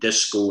and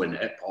disco and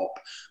hip hop.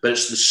 But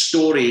it's the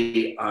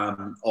story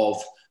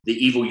of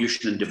the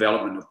evolution and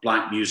development of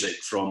black music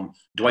from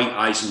Dwight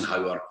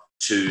Eisenhower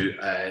to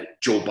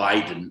Joe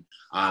Biden.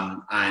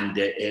 And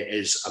it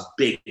is a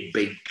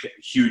big,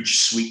 huge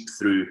sweep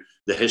through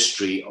the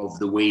history of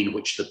the way in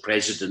which the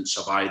presidents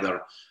have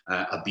either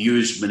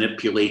abused,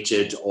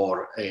 manipulated,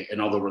 or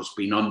in other words,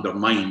 been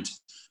undermined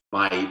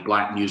by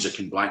black music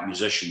and black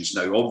musicians.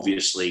 Now,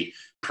 obviously,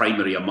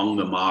 primary among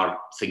them are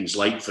things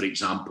like, for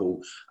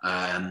example,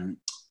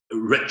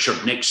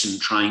 Richard Nixon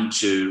trying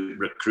to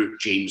recruit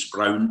James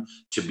Brown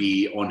to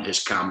be on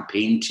his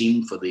campaign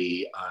team for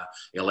the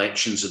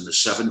elections in the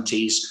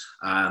 70s.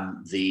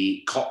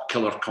 The cop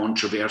killer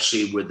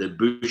controversy with the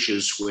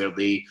Bushes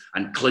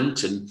and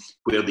Clinton,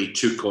 where they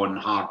took on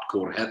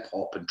hardcore hip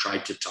hop and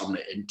tried to turn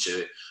it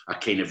into a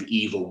kind of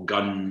evil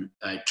gun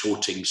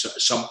toting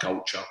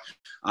subculture.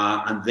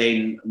 And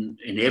then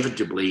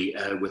inevitably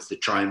with the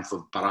triumph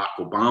of Barack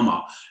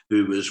Obama,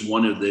 who was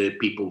one of the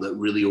people that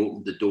really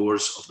opened the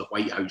doors of the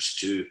White House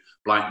to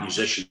black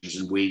musicians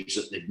in ways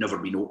that they'd never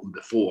been opened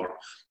before.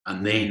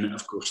 And then,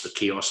 of course, the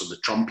chaos of the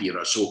Trump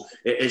era. So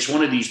it's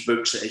one of these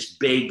books that is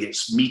big,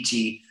 it's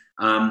meaty,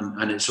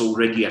 and it's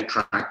already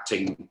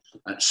attracting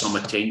some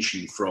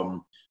attention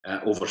from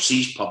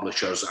overseas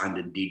publishers and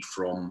indeed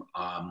from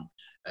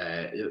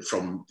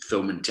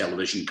film and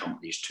television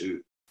companies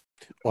too.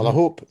 Well, I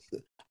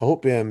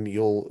hope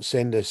you'll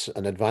send us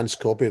an advanced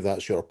copy of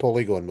that, sure,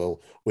 Polygon.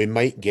 We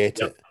might get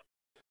it.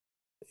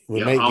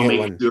 I'll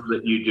make sure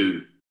that you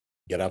do.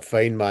 You're a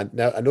fine man.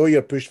 Now, I know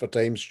you're pushed for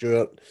time,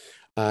 Stuart,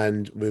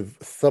 and we've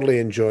thoroughly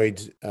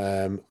enjoyed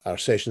our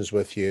sessions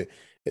with you.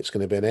 It's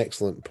going to be an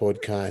excellent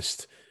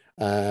podcast.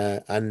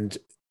 And,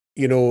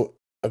 you know,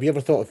 have you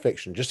ever thought of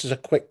fiction? Just as a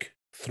quick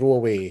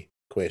throwaway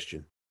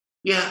question.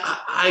 Yeah,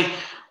 I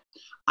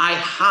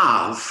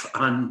have.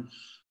 And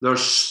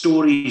there's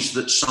stories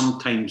that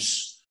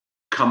sometimes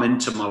come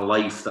into my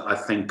life that I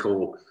think,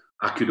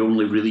 I could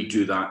only really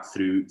do that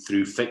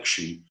through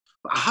fiction.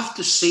 But I have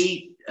to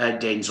say,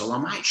 Denzel,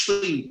 I'm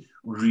actually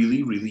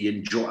really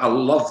enjoy. I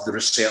love the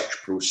research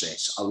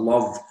process. I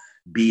love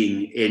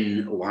being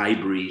in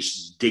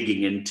libraries,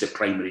 digging into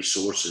primary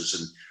sources.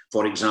 And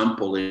for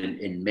example,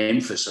 in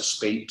Memphis, I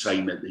spent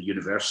time at the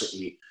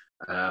University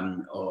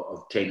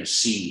of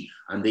Tennessee,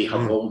 and they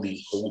have all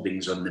these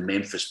holdings on the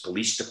Memphis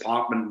Police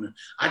Department.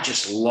 I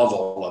just love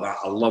all of that.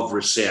 I love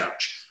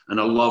research, and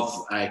I love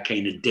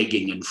kind of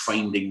digging and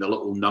finding the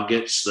little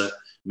nuggets that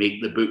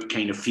make the book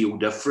kind of feel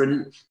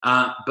different.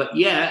 But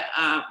yeah,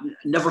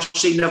 never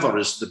say never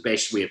is the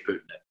best way of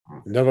putting it.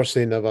 Never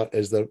say never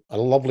is a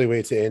lovely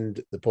way to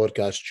end the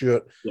podcast.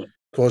 Stuart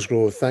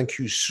Cosgrove, thank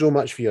you so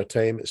much for your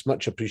time. It's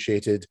much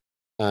appreciated,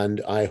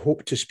 and I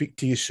hope to speak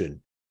to you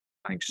soon.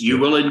 Thanks, Stuart. You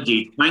will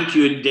indeed. Thank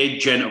you indeed,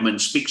 gentlemen.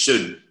 Speak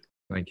soon.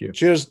 Thank you.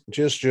 Cheers,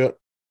 Stuart.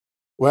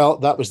 Well,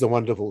 that was the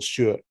wonderful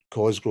Stuart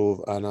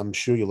Cosgrove, and I'm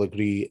sure you'll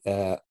agree.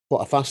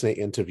 What a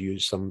fascinating interview.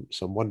 Some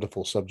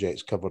wonderful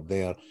subjects covered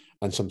there,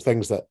 and some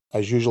things that,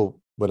 as usual,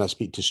 when I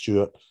speak to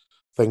Stuart,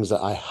 things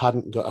that I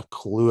hadn't got a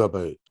clue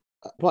about.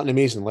 What an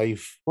amazing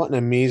life! What an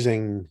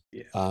amazing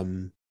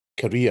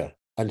career,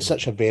 and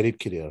such a varied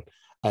career.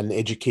 And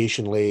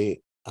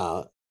educationally,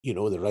 you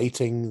know, the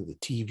writing, the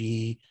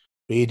TV,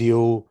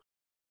 radio.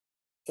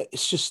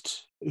 It's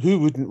just, who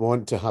wouldn't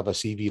want to have a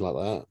CV like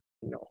that?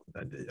 No,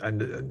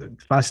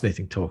 and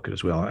fascinating talker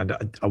as well, and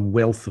a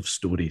wealth of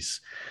stories,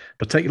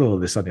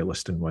 particularly the Sonny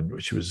Liston one,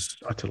 which was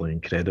utterly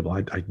incredible.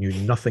 I knew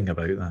nothing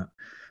about that.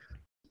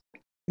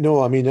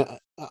 No, I mean,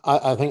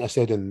 I think I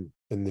said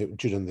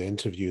during the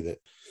interview that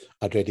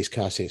I'd read his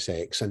Cassius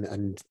X,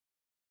 and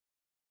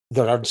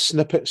there are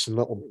snippets and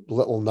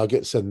little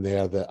nuggets in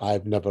there that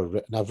I've never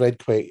written. I've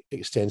read quite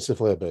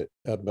extensively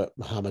about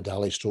Muhammad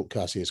Ali /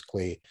 Cassius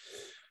Clay,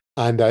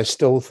 and I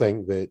still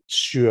think that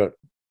Stuart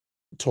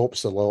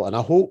tops the lot, and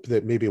I hope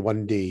that maybe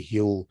one day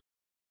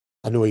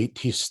I know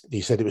he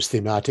said it was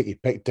thematic. He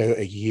picked out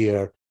a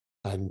year,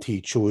 and he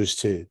chose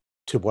to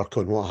work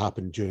on what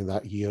happened during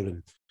that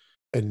year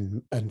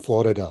in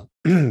Florida.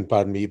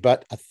 Pardon me,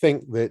 but I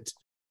think that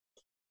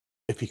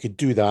if he could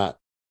do that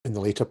in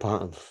the later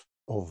part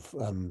of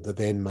the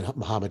then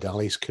Muhammad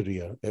Ali's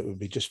career, it would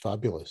be just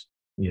fabulous.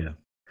 Yeah,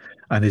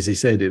 and as he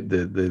said,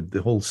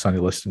 the whole Sonny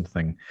Liston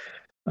thing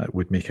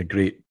would make a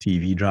great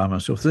TV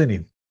drama. So if there's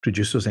any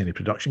producers, any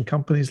production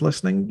companies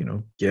listening, you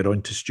know, get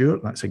on to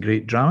Stuart. That's a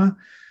great drama,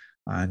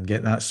 and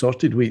get that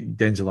sorted.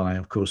 Denzel and I,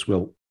 of course,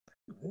 will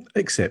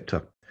accept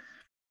a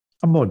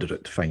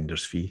moderate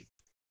finder's fee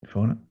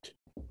for it.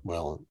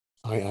 Well,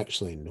 I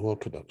actually know a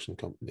production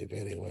company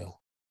very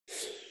well.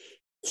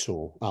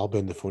 So I'll be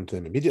on the phone to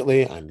them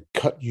immediately and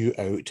cut you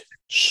out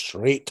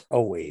straight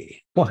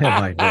away.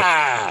 Why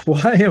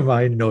am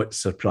I not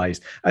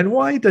surprised? And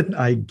why didn't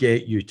I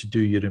get you to do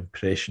your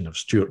impression of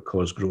Stuart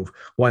Cosgrove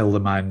while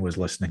the man was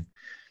listening?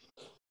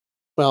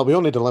 Well, we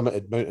only had a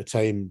limited amount of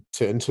time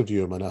to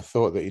interview him, and I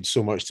thought that he'd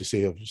so much to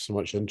say of so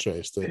much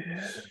interest that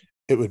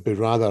it would be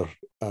rather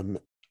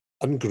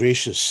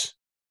ungracious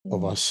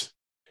of us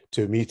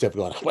to me to have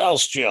gone, well,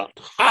 Stuart,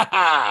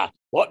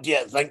 what do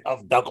you think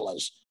of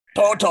Douglas?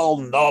 Total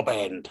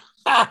knobend.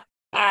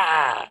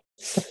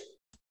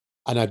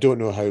 And I don't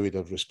know how he'd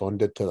have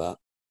responded to that.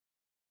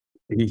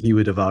 He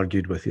would have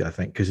argued with you, I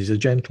think, because he's a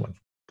gentleman.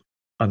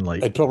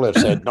 Unlike I'd probably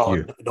have said,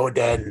 no,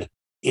 Den,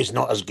 he's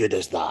not as good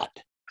as that.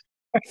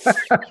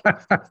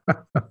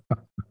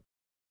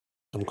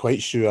 I'm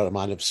quite sure a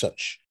man of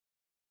such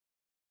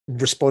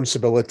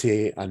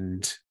responsibility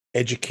and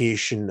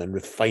education and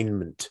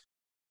refinement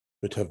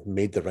would have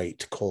made the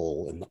right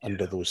call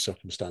under those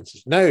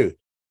circumstances. Now,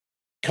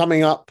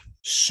 coming up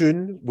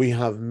soon, we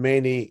have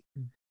many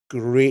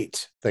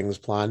great things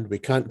planned. We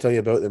can't tell you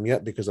about them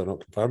yet because they're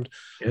not confirmed.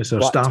 Yes,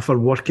 our staff are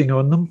working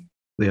on them.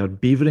 They are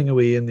beavering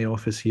away in the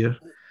office here.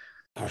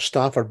 Our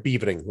staff are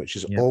beavering, which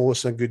is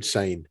always a good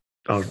sign.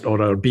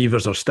 Or our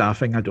beavers are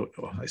staffing. I don't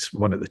know. It's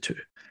one of the two.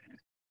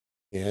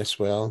 Yes,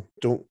 well,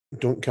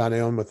 don't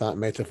carry on with that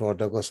metaphor,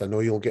 Douglas. I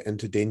know you'll get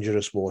into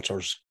dangerous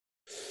waters,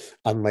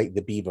 unlike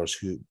the beavers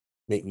who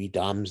make wee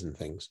dams and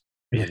things.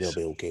 Yes. And they'll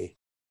be okay.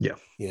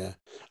 Yeah.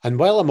 And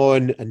while I'm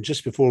on, and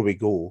just before we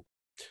go,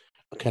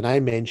 can I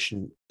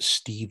mention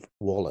Steve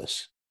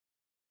Wallace?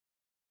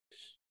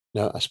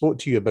 Now, I spoke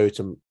to you about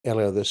him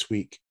earlier this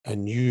week,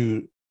 and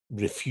you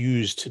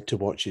refused to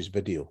watch his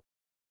video,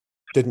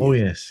 didn't you? Oh,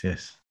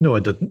 yes. No,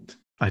 I didn't.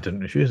 I didn't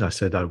refuse. I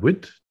said I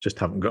would, just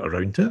haven't got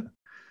around to it.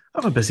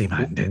 I'm a busy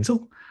man,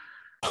 Denzel.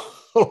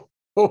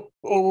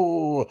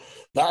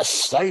 That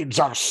sounds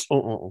us.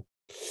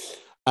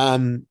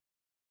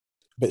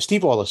 But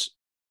Steve Wallace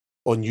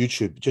on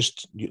YouTube,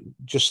 just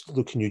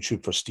look on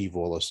YouTube for Steve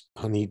Wallace,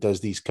 and he does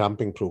these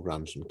camping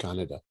programs from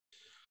Canada,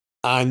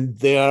 and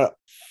they're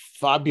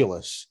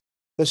fabulous.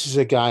 This is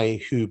a guy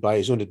who, by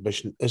his own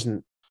admission,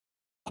 isn't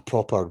a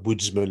proper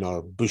woodsman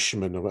or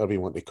bushman or whatever you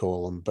want to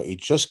call him, but he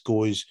just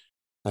goes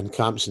and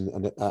camps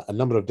in a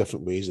number of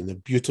different ways in the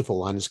beautiful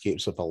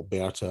landscapes of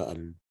Alberta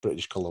and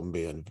British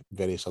Columbia and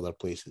various other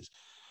places.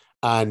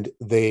 And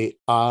they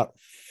are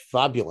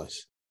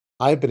fabulous.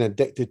 I've been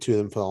addicted to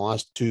them for the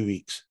last 2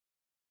 weeks.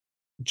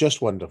 Just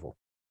wonderful.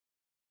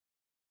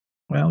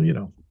 Well,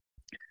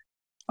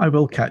 I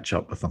will catch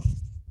up with them.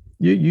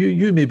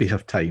 You maybe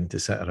have time to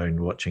sit around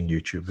watching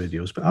YouTube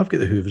videos, but I've got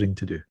the hoovering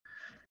to do.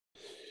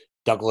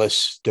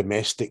 Douglas,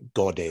 domestic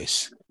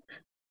goddess.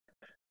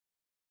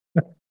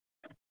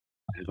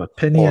 I have a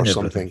penny or and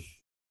something.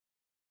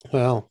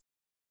 Well,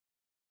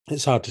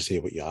 it's hard to say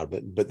what you are,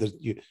 but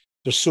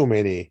there's so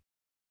many,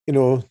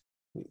 so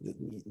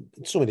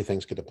many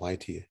things could apply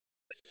to you.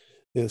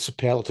 The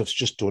superlatives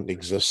just don't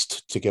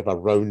exist to give a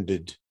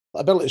rounded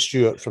ability.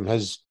 Stuart, from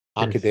his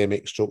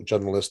academic stroke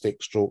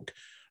journalistic stroke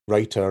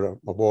writer,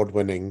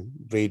 award-winning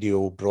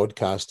radio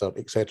broadcaster,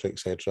 etc.,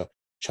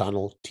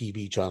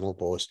 TV channel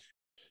boss,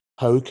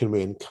 how can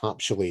we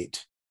encapsulate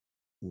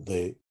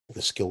the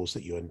skills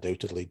that you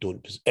undoubtedly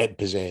don't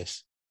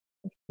possess?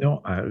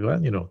 No,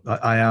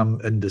 I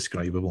am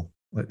indescribable.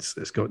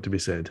 It's got to be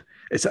said.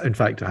 In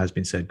fact, it has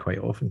been said quite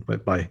often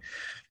by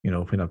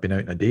when I've been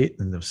out on a date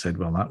and they've said,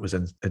 well, that was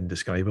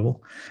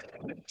indescribable.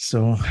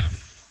 So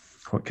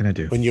what can I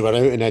do? When you were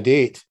out on a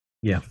date?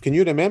 Yeah. Can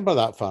you remember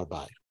that far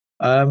back?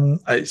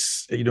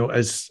 It's,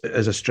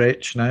 as a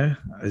stretch now,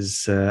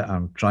 as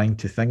I'm trying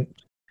to think.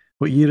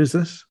 What year is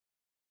this?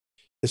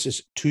 This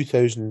is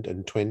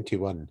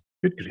 2021.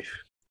 Good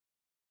grief.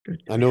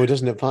 I know,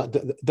 doesn't it?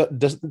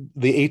 Does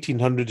the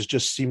 1800s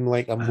just seem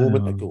like a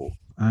moment ago?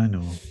 I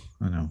know.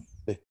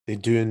 They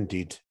do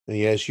indeed.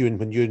 Yes,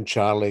 when you and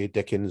Charlie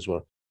Dickens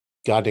were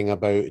gadding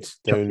about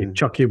down...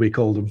 Chucky, we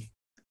called him.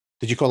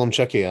 Did you call him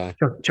Chucky?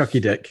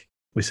 Chucky Dick,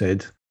 we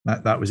said.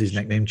 That was his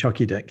nickname,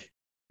 Chucky Dick.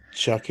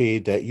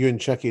 Chucky Dick. You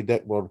and Chucky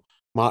Dick were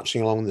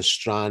marching along the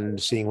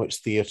Strand, seeing which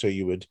theatre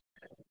you would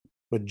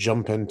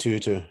jump into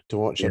to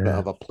watch a bit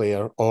of a play,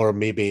 or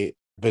maybe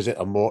visit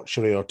a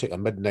mortuary or take a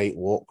midnight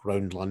walk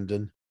around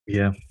London.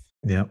 Yeah.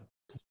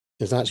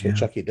 Because that's what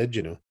Chucky did,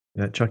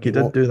 Yeah, Chucky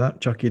did do that.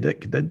 Chucky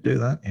Dick did do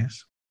that,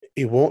 yes.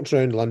 He walked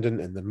around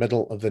London in the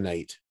middle of the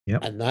night. Yeah.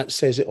 And that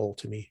says it all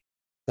to me.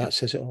 That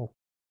says it all.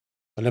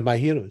 One of my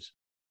heroes,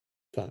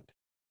 in fact,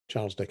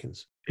 Charles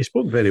Dickens. He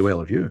spoke very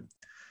well of you.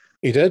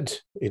 He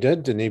did,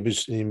 and he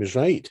was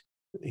right.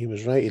 He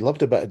was right. He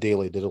loved a bit of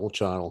Daly, did old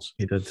Charles.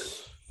 He did.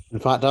 In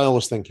fact, I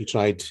always think he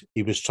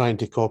was trying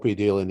to copy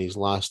Daly in his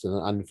last and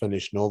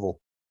unfinished novel,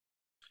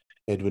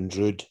 Edwin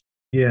Drood.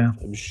 Yeah.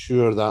 I'm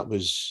sure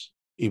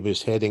he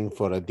was heading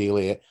for a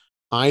Daly.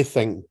 I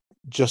think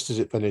just as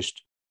it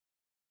finished,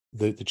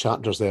 the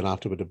chapters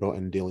thereafter would have brought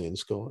in Daly in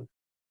Scotland.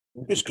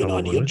 What's going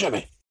on here,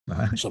 Jimmy?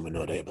 Something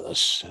not right about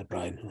this,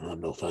 Brian. I'm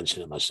no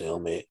fancying it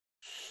myself, mate.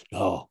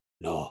 No.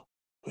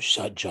 What's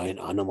that giant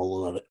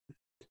animal over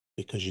it?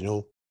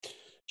 because,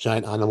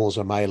 giant animals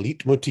are my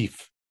elite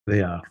motif.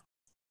 They are.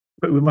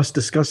 But we must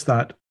discuss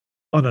that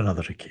on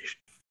another occasion.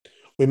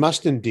 We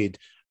must indeed.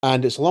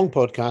 And it's a long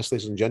podcast,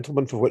 ladies and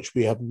gentlemen, for which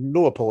we have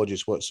no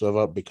apologies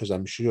whatsoever, because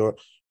I'm sure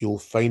you'll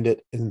find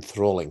it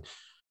enthralling.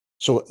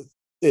 So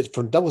it's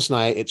from Douglas and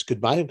I, it's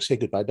goodbye. Say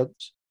goodbye,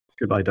 Douglas.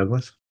 Goodbye,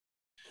 Douglas.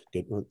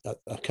 Good.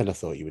 I kind of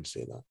thought you would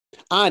say that.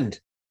 And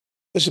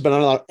this has been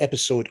another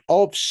episode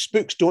of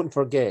Spooks. Don't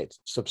forget,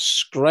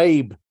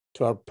 subscribe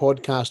to our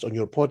podcast on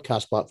your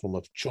podcast platform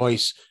of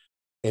choice.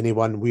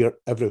 Anyone, we're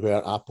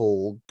everywhere: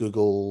 Apple,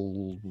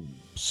 Google,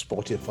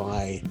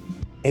 Spotify,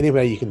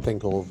 anywhere you can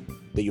think of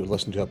that you would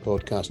listen to our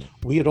podcast.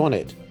 We're on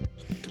it.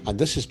 And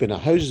this has been a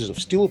Houses of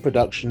Steel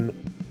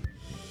production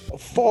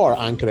for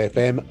Anchor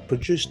FM,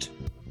 produced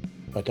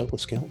by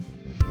Douglas Skelton.